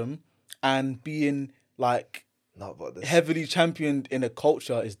superstardom and being like No, but heavily championed in a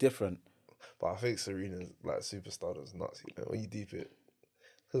culture is different. But I think Serena's like superstardom's nuts, you know, when you deep it.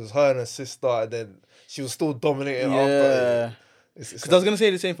 Because her and her sister, and then she was still dominating after. Yeah. Because I was gonna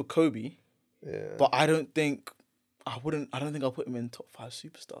say the same for Kobe, Yeah. but I don't think I'll put him in top 5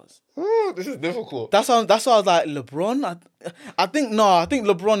 superstars. Ooh, this is difficult. That's why I was like LeBron. I think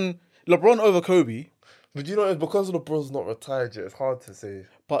LeBron over Kobe. But you know, it's because LeBron's not retired yet. It's hard to say.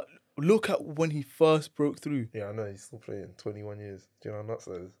 But look at when he first broke through. Yeah, I know he's still playing. 21 years. Do you know how nuts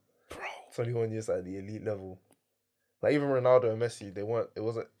that is? Bro. 21 years at the elite level. Like even Ronaldo and Messi, it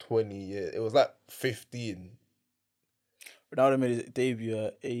wasn't 20 years. It was like 15. Ronaldo made his debut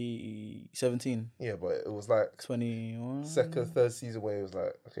at 17. Yeah, but it was like 21. second, third season where it was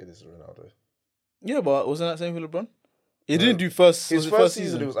like, okay, this is Ronaldo. Yeah, but wasn't that same for LeBron? He didn't do first. His first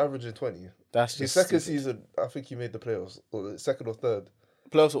season, it was averaging 20. That's His just second stupid. season, I think he made the playoffs. Or the second or third.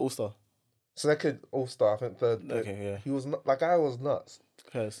 Playoffs or All Star. Second All-Star, I think third. Okay, yeah. He was that guy was nuts.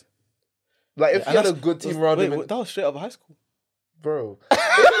 Cares. Like if Yeah, he and had a that's- good team around wait, him, that was straight out of high school. bro.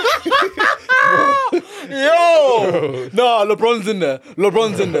 Yo, no, LeBron's in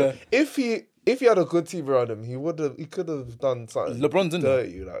there. If he had a good team around him, he could have done something. LeBron's in there.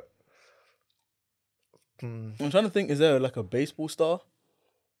 dirty, like. I'm trying to think. Is there like a baseball star?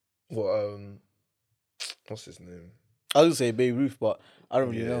 What what's his name? I was gonna say Babe Ruth, but I don't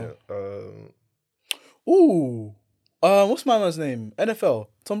really know. Ooh, what's my man's name? NFL.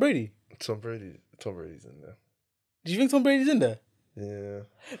 Tom Brady. Tom Brady's in there. Do you think Tom Brady's in there? Yeah.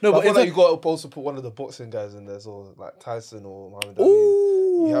 No, But I but feel it's like you got supposed to put one of the boxing guys in there, so like Tyson or Muhammad Ali.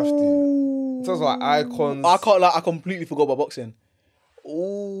 Ooh, You have to. In terms of like icons, I can't. Like, I completely forgot about boxing.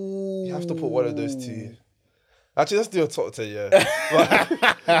 Ooh, you have to put one of those two. Actually, let's do a top 10, yeah.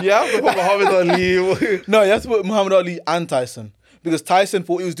 Like, you have to put Muhammad Ali. No, you have to put Muhammad Ali and Tyson because Tyson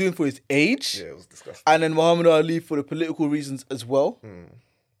for what he was doing for his age. Yeah, it was disgusting. And then Muhammad Ali for the political reasons as well.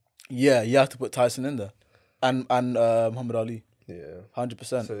 Yeah, you have to put Tyson in there. And Muhammad Ali. Yeah.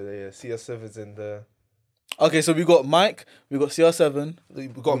 100%. So yeah, CR7's in there. Okay, so we got Mike, we got CR7, We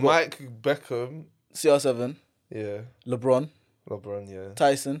got Mike Beckham. CR7, Yeah. LeBron, Yeah.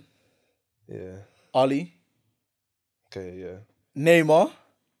 Tyson, Yeah. Ali, Okay, yeah. Neymar.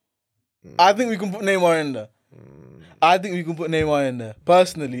 I think we can put Neymar in there.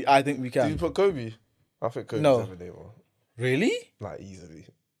 Personally, I think we Do you can. put Kobe? I think Kobe's No. over Neymar. Really? Like, easily.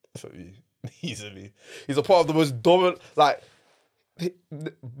 For me. Easily. He's a part of the most dominant, like...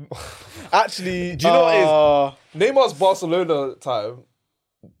 Actually, Do you know what it is? Neymar's Barcelona time,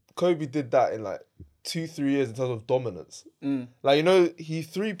 Kobe did that in like 2-3 years in terms of dominance. Like, you know, he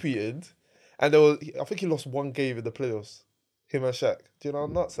three-peated and I think he lost one game in the playoffs. Him and Shaq. Do you know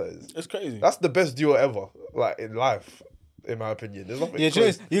how nuts that is? It's crazy. That's the best duo ever, like, in life, in my opinion. There's nothing Yeah, do you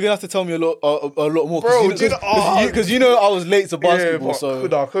know, close. you're gonna have to tell me a lot more, Bro, because you know I was late to basketball. but So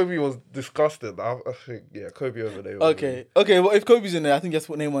nah, Kobe was disgusting. I think, yeah, Kobe over there. okay. Well, if Kobe's in there, I think you have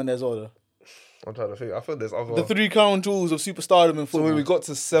to put Neymar in there as well. Though. I'm trying to think. I think there's other. The 3 crown jewels of superstardom in So football. when we got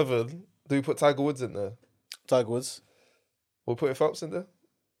to 7, do we put Tiger Woods in there? Tiger Woods. We'll put Phelps in there.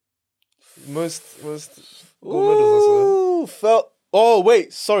 Most gold medals. Ooh, felt. Oh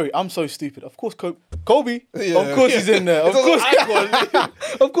wait, sorry, I'm so stupid. Of course, Kobe. Yeah. Of course he's in there. Of course, Icon.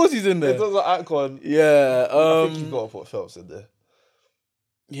 of course he's in In there. terms of icon, Yeah. I think you got to put Phelps in there.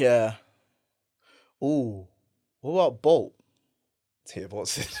 Yeah. Ooh. What about Bolt? Yeah,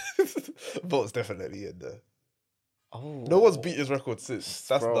 Bolt's Bolt's definitely in there. Oh. No one's beat his record since.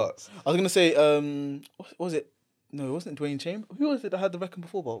 That's Bro. nuts. I was gonna say, what was it? No, it wasn't Dwayne Chambers. Who was it that had the record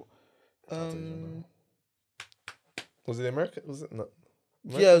before Bolt? Was it American? Was it not?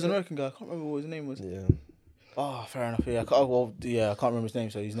 Yeah, it was an American guy. I can't remember what his name was. Yeah. Oh, fair enough. Yeah, I can't remember his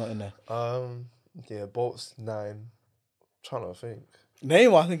name, so he's not in there. Yeah, Bolt's 9. I'm trying to think.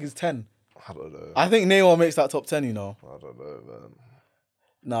 Neymar, I think, is 10. I don't know. I think Neymar makes that top 10. You know. I don't know, man.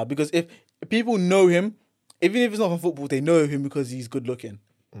 Nah, because if people know him, even if it's not from football, they know him because he's good looking.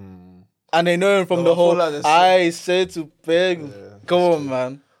 And they know him from the I feel whole, like there's- I said to beg. Yeah, Come that's on,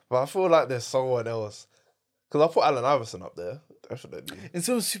 man. But I feel like there's someone else. Because I put Allen Iverson up there. Definitely. In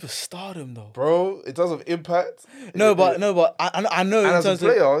terms of superstardom, though. Bro, in terms of impact. No, but I know And in as a terms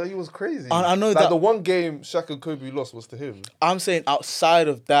of, player, he was crazy. I know like that- the one game Shaq and Kobe lost was to him. I'm saying outside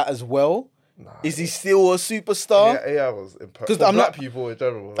of that as well, is he still a superstar? Yeah, AI was impact. 'Cause For I'm black not- people in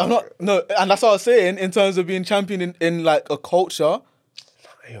general. I'm not, no, and that's what I was saying in terms of being champion in like a culture.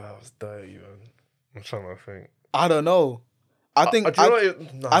 AI was dirty, man. I'm trying to think. I don't know. I think Do you know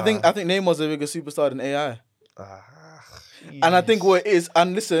what nah. I think Neymar's a bigger superstar than AI. Ah, And I think what it is,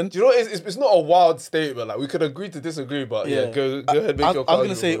 and listen, do you know what it's not a wild statement. Like we could agree to disagree, but yeah, go ahead, make your I'm call.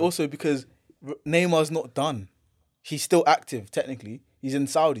 gonna say also because Neymar's not done. He's still active technically. He's in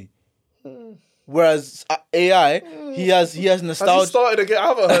Saudi. Whereas AI, he has Has he nostalgia. started again? I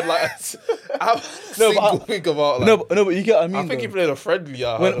haven't heard like I haven't No, single but think about like. No, but you get what I mean. I think he though. played a friendly.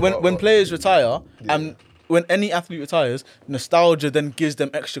 I heard when about, players retire and when any athlete retires, nostalgia then gives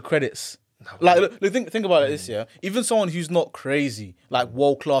them extra credits. Like, look, think about it this year. Even someone who's not crazy, like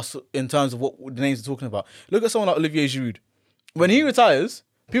world class in terms of what the names are talking about. Look at someone like Olivier Giroud. When he retires,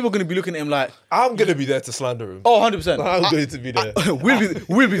 people are going to be looking at him like, I'm gonna be there to slander him. oh, 100%. I'm going to be there. we'll be there.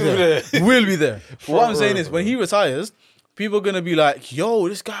 We'll be there. But what I'm saying is, when he retires, people are going to be like, yo,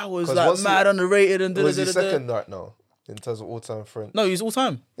 this guy was 'Cause like what's mad underrated and Was he da-da-da-da-da. second right now in terms of all-time French? No, he's all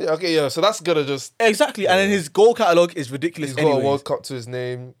time. Yeah, okay, yeah. So that's gonna just. Exactly. And then his goal catalogue is ridiculous He's got anyways. a World Cup to his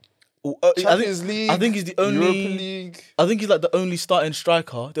name. Champions League. I think he's the only Europa League. I think he's like the only starting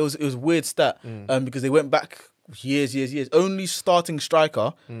striker. It was a weird stat because they went back years. Only starting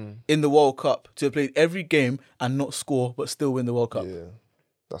striker in the World Cup to have played every game and not score but still win the World Cup. Yeah,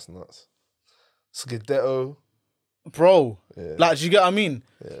 that's nuts. Scudetto. Bro, Yeah. like, do you get what I mean?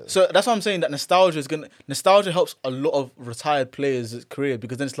 Yeah. So that's why I'm saying that nostalgia helps a lot of retired players' career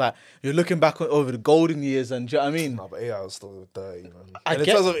because then it's like you're looking back over the golden years and do you know what I mean? Nah, but AI was still dirty, man. I And in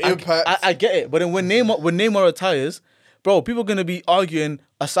get- terms of impact, I get it, but then when Neymar retires, bro, people are gonna be arguing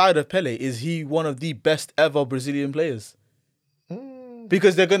aside of Pele, is he one of the best ever Brazilian players?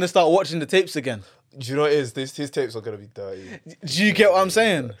 Because they're gonna start watching the tapes again. do you know what it is? His tapes are gonna be dirty. Do you get what I'm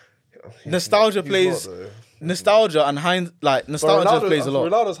saying? Nostalgia He's plays. not, though. Nostalgia and But nostalgia plays a lot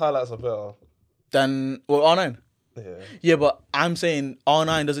Ronaldo's highlights are better. than R9. Yeah. Yeah, but I'm saying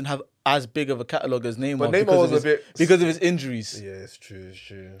R9 doesn't have as big of a catalogue as Neymar, But Neymar because, was of his, a bit- because of his injuries. Yeah, it's true. It's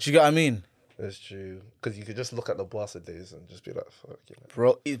true. Do you get what I mean? It's true. Because you could just look at the Barca days and just be like, fuck, you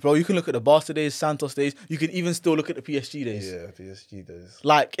know. Bro, you can look at the Barca days, Santos days. You can even still look at the PSG days. Yeah, PSG days.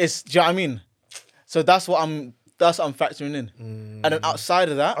 Like, do you know what I mean? So that's what I'm factoring in. And then outside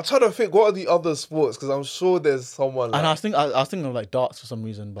of that, I'm trying to think, what are the other sports? Because I'm sure there's someone like... and I was thinking of like darts for some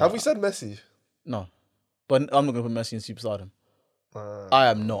reason. But Have we said Messi? no? But I'm not gonna put Messi in superstardom. I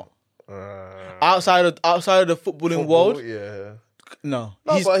am not. Outside of the footballing world, Yeah. no.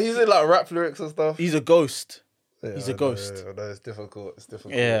 No, but he's in like rap lyrics and stuff. He's a ghost. Yeah, he's a I know, ghost. I know, it's difficult. It's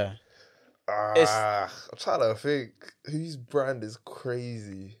difficult. Yeah. I'm trying to think whose brand is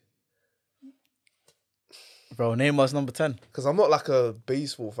crazy. Bro, Neymar's number 10. Because I'm not like a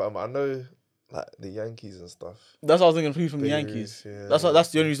baseball fan, but I know like the Yankees and stuff. That's what I was thinking from the Babe Yankees. Ruth, yeah. That's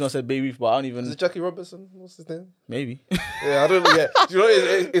the only reason I said Baby Ruth, but I don't even... Is it Jackie Robinson? What's his name? Maybe. Yeah, I don't know. Yeah. Do you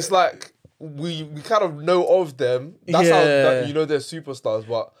know it's like we kind of know of them. That's how Yeah. you know they're superstars,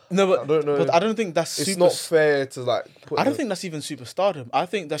 but No, but I don't know. But I don't think that's It's not fair to like put I don't them- think that's even superstardom. I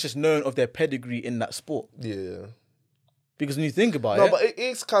think that's just knowing of their pedigree in that sport. Yeah. Because when you think about No, it, but it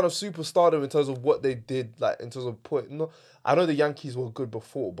is kind of superstardom in terms of what they did, like in terms of point. No, I know the Yankees were good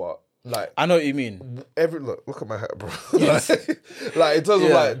before, but Like I know what you mean. look at my hat, bro. Yes. like in terms of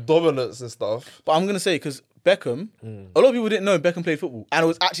Yeah. like dominance and stuff. But I'm gonna say because Beckham, a lot of people didn't know Beckham played football, and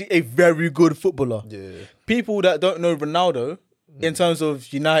was actually a very good footballer. Yeah, People that don't know Ronaldo, in terms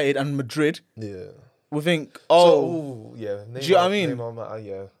of United and Madrid, yeah. will think, So, oh. ooh, yeah. Neymar, Do you know what I mean?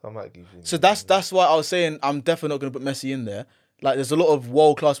 Neymar, I might give you. So that's why I was saying I'm definitely not gonna put Messi in there. Like there's a lot of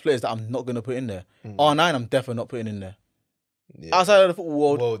world class players that I'm not gonna put in there. R9 I'm definitely not putting in there. Yeah. Outside of the football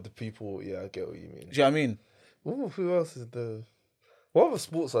world, Well, the people, yeah, I get what you mean. do you know what I mean? Ooh, who else is there? What other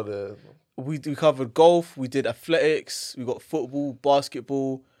sports are there? We covered golf, we did athletics, we got football,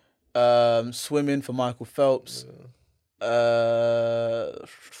 basketball, swimming for Michael Phelps.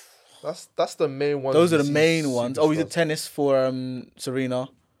 That's the main ones. Those are you the see main ones. Oh, we did superstars. tennis for Serena.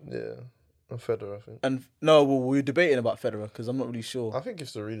 Yeah, and Federer, I think. And no, well, we were debating about Federer because I'm not really sure. I think if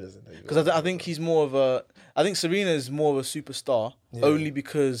Serena's in there, Because I think he's more of a. I think Serena is more of a superstar only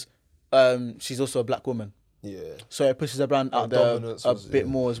because she's also a black woman. yeah, So it pushes her brand out Her there dominance a was- bit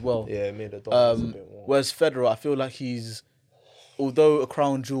yeah. more as well. yeah, it made the dominance a bit more. Whereas Federer, I feel like he's, although a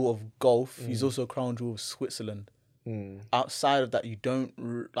crown jewel of golf, he's also a crown jewel of Switzerland. Outside of that, you don't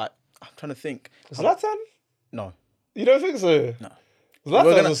like. I'm trying to think. Zlatan? No, You don't think so? no.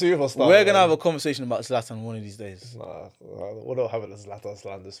 Zlatan's a superstar. We're gonna man. have a conversation about Zlatan one of these days. Nah, we're not having a Zlatan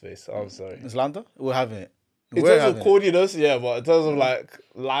slander space. I'm sorry. Zlatan, we're having it. In We're terms of having it. corniness, yeah, but in terms of like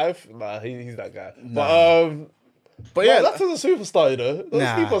life, nah, he's that guy. But yeah, Zlatan's a superstar, you know. Let's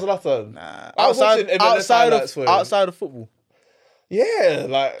Nah. keep on Zlatan. outside watching MLS highlights for him. outside of football, Yeah,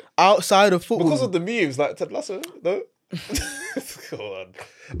 like outside of football, because of the memes, like Ted Lasso, no. Go on.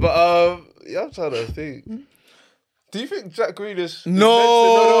 But yeah, I'm trying to think. Do you think Jack Grealish?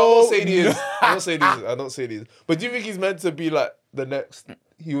 No. I'm not saying he is. I'm not saying these. But do you think he's meant to be like the next?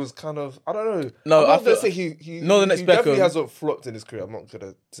 He was kind of. I don't know. No, I'm I not gonna feel- say he. no, the next he definitely Beckham. hasn't flopped in his career. I'm not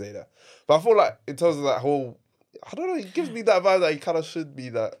gonna say that. But I feel like in terms of that whole, I don't know. He gives me that vibe that he kind of should be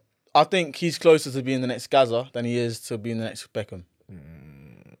that. I think he's closer to being the next Gaza than he is to being the next Beckham.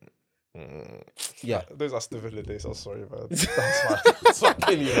 Yeah. Those are still villain days. I'm sorry, man. That's my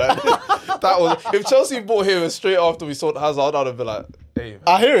opinion, man. That was if Chelsea bought him straight after we sold Hazard, I'd have been like, hey, man.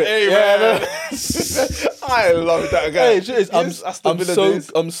 I hear it. Hey, Yeah, man. I love that guy. Hey, it is.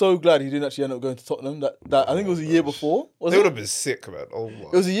 Days. I'm so glad he didn't actually end up going to Tottenham. That I think it was a year before. Was They it? would have been sick, man. Oh my.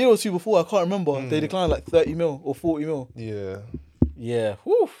 It was a year or two before. I can't remember. They declined like 30 mil or 40 mil. Yeah. Yeah.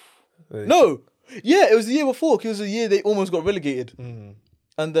 Whew. No. Yeah, it was the year before. 'Cause it was a year they almost got relegated.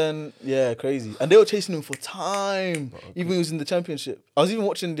 And then, yeah, crazy. And they were chasing him for time. Even when he was in the Championship. I was even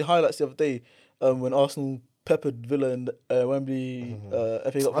watching the highlights the other day when Arsenal peppered Villa in the Wembley FA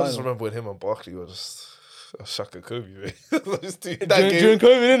Cup I just final. remember when him and Barkley were just a Shaka Kobe, man. During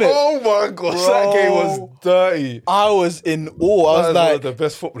COVID, innit? Oh my gosh, that game was dirty. I was in awe. I was That is one like, of the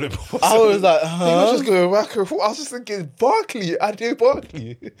best football in I was like, He was huh? just going back and forth. I was just thinking, Barkley, Ade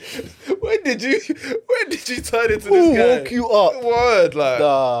Barkley. When did you turn into Who this guy? woke you up? Word, like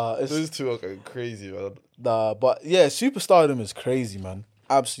Nah, it's, those two are going crazy, man. nah, but yeah, superstardom is crazy, man.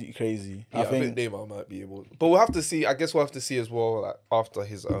 Absolutely crazy. Yeah, I think Neymar might be able, but we'll have to see. I guess we'll have to see as well, like after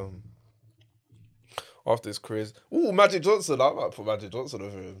his careers. Ooh, Magic Johnson. I might put Magic Johnson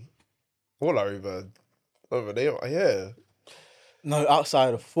over him. Or Larry Bird over Neymar. Yeah, no,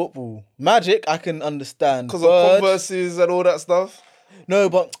 outside of football, Magic I can understand because of Bird- Converses and all that stuff. No,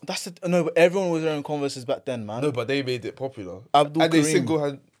 but but everyone was wearing Converses back then, man. No, but they made it popular. Abdul and they Karim.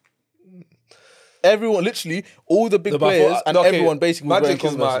 single-hand. Everyone, literally, all the big No, but I players thought- and okay, everyone basically was wearing Magic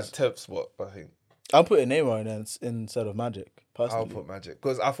is my Converses. 10th spot. I think I'm putting Neymar instead of Magic, I'll personally. put Magic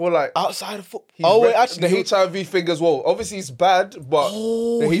because I feel like Outside of football. he's Oh, wait, rep- actually. the HIV thing as well. Obviously, it's bad, but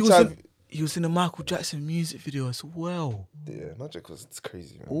Oh, the he HIV. was in a Michael Jackson music video as well. Yeah, Magic was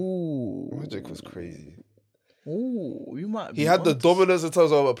crazy, man. Ooh. Magic was crazy. Ooh, you might be He had the onto- dominance in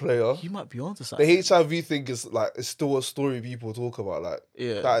terms of a player. You might be onto The something. HIV thing is like it's still a story people talk about. Like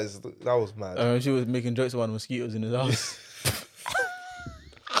Yeah. that was mad. She was making jokes about mosquitoes in his house.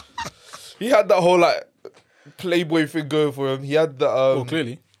 He had that whole like Playboy thing going for him. He had the Well,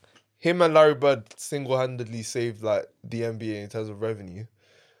 clearly. him and Larry Bird single-handedly saved like the NBA in terms of revenue.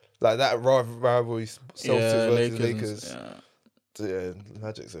 Like that rivalry, Celtics versus Lakers. Yeah. So, yeah,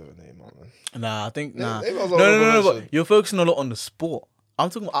 Magic's over Neymar, man. Nah, I think Neymar's no, honorable no. But mention. you're focusing a lot on the sport. I'm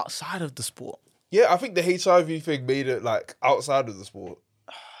talking about outside of the sport. Yeah, I think the HIV thing made it like outside of the sport.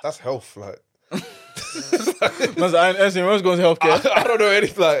 That's health, like. Man's going to healthcare. I don't know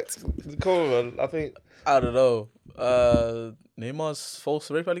anything. Like, come on, man. I think I don't know. Neymar's false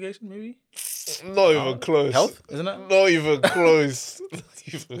rape allegation, maybe? not even close. Health, isn't it? Not even close. Not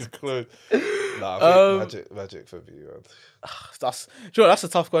even close. Nah, I think Magic for me, man. That's a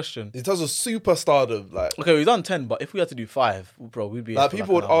tough question. In terms of superstardom, like Okay, we've done 10, but if we had to do 5, bro, we'd be. like here for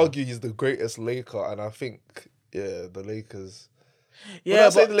people would an hour. argue he's the greatest Laker, and I think the Lakers. Yeah, When I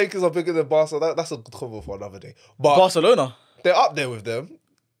say but the Lakers are bigger than Barca, that's a cover for another day. But Barcelona. they're up there with them.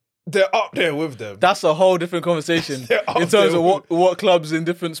 They're up there with them. That's a whole different conversation They're up in terms there of what clubs in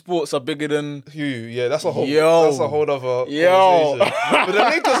different sports are bigger than. Yeah, that's a whole other Yo. conversation. But the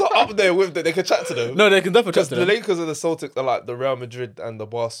Lakers are up there with them. They can chat to them. No, they can definitely Because trust the them. Lakers and the Celtics are like the Real Madrid and the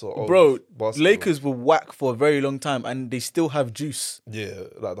Barca. Of Bro, basketball. Lakers were whack for a very long time, and they still have juice. Yeah,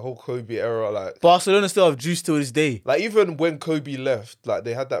 like the whole Kobe era, Barcelona still have juice to this day. like even when Kobe left, like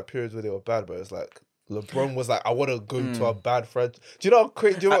they had that period where they were bad, but it's like LeBron was like, I want to go to a bad friend. Do you know how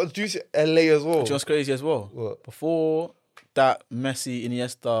crazy? Do you know what's juicy? LA as well. Do you know what's crazy as well? What? Before that Messi,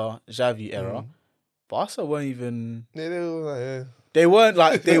 Iniesta, Xavi era, Barca weren't even. Yeah, they were like, yeah. They weren't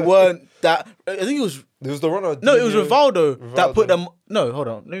like. They weren't that. I think it was. It was the runner. No, it was Rivaldo that put Rivaldo. them. No, hold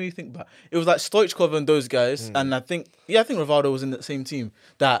on. Let me think back. It was like Stoichkov and those guys, and I think Rivaldo was in the same team.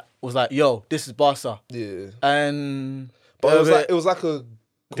 That was like, yo, this is Barca, Yeah, and but it was like a.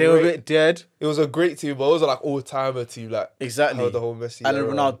 they were a great- bit dead. It was a great team, but it was like all timer team, like Exactly. how the whole Messi And era.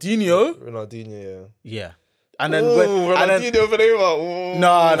 Ronaldinho, yeah. yeah. And then, Ooh, and then Ronaldinho for Neymar. Ooh.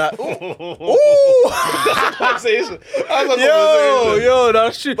 nah. Conversation. That's a Yo, conversation. yo,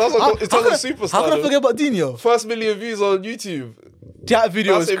 that's true. That's How- in terms how of can I- superstar, How can I though. forget about Dino? First million views on YouTube. That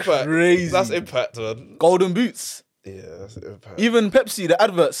video That's was impact. crazy. That's impact, man. Golden boots. Yeah, that's impact. Even Pepsi, the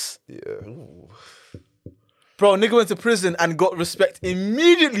adverts. Yeah. Ooh. Bro, nigga went to prison and got respect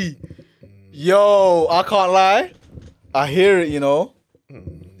immediately. Yo, I can't lie. I hear it, you know.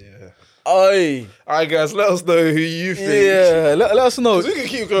 Yeah. Oi. Alright, guys, let us know who you think. Yeah, let us know. We can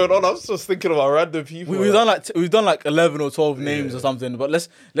keep going on. I'm just thinking about random people. We've done like 11 or 12 names or something, but let's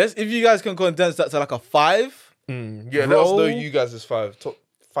if you guys can condense that to like a 5. Yeah, let us know you guys' top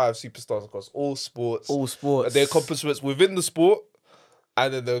 5 superstars across all sports. All sports. Their accomplishments within the sport,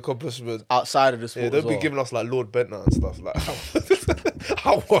 and then their accomplishments. outside of the sport. Yeah, as they'll be well. giving us like Lord Bentner and stuff like.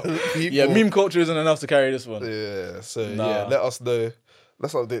 How one people. Yeah, meme culture isn't enough to carry this one. Yeah, so Nah. yeah, let us know.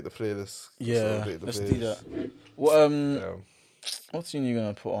 Let's update the playlist. Yeah, update the let's do playlist. that. What Yeah. what tune you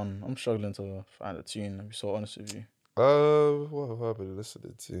gonna put on? I'm struggling to find a tune. I'll be so honest with you. What have I been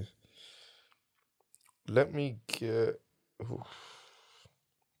listening to? Let me get. Oof.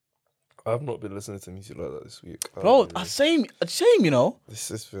 I've not been listening to music like that this week. Bro, same, you know. This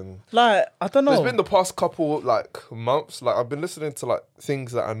has been. Like, I don't know. It's been the past couple like months. Like I've been listening to like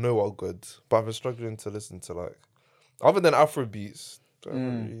things that I know are good, but I've been struggling to listen to like other than Afro beats. Let me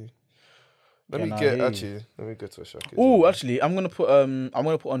hear you. Let me go to Ashake. Oh, actually, I'm gonna put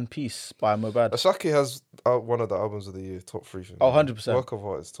on Peace by Mobad. Ashake has one of the albums of the year, top 3 for me. Oh, 100%. Work of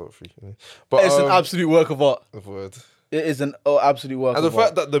art is top 3 for me. But It's an absolute work of art. of word. It is an absolute work And the of art.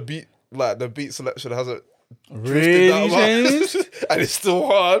 fact that the beat selection hasn't Really that much, changed? and it's still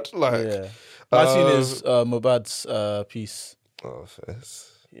hard. Like, Yeah. My tune is Mobad's Peace. oh, first.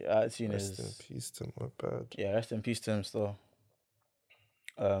 Yeah, that tune Rest in is. peace to my bad. Yeah, rest in peace to him still.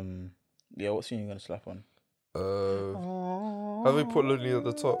 Yeah, what tune you gonna slap on? Have we put Lonely at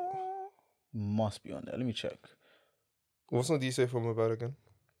the top? Must be on there. Let me check. What song do you say for my bad again?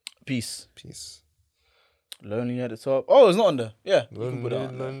 Peace. Peace. Lonely at the top. Oh, it's not on there. Yeah, you can put it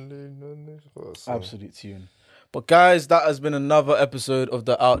on there. Lonely. What a song. Absolute tune. But guys, that has been another episode of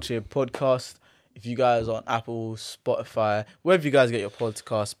the Out Here podcast. If you guys are on Apple, Spotify, wherever you guys get your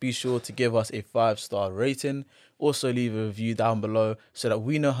podcasts, be sure to give us a 5-star rating. Also leave a review down below so that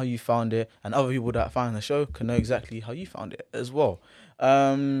we know how you found it and other people that find the show can know exactly how you found it as well.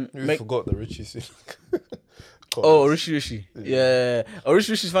 We forgot the Richie scene. Oh, Rishi. Yeah. Oh,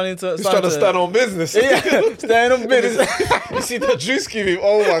 Rishi's funny to He's trying to stand on business. Yeah, stand on business. You see the juice him?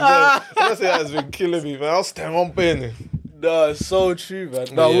 Oh my god. That has been killing me, man. I'll stand on business. No, it's so true, man.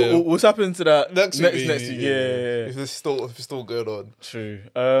 No, Yeah. what's happening to that Next week. next week? Yeah. If it's still going on. True.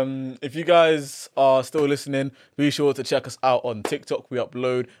 If you guys are still listening, be sure to check us out on TikTok. We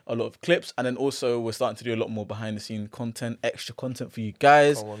upload a lot of clips, and then also we're starting to do a lot more behind the scene content, extra content for you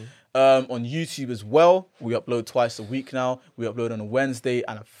guys. On YouTube as well. We upload twice a week now. We upload on a Wednesday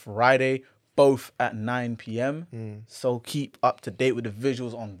and a Friday, both at 9 p.m. So keep up to date with the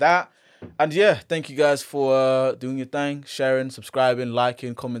visuals on that. And yeah, thank you guys for doing your thing, sharing, subscribing,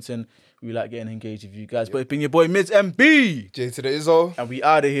 liking, commenting. We like getting engaged with you guys. But it's been your boy Mids MB. J to the Izzo. And we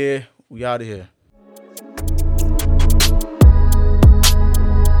out of here.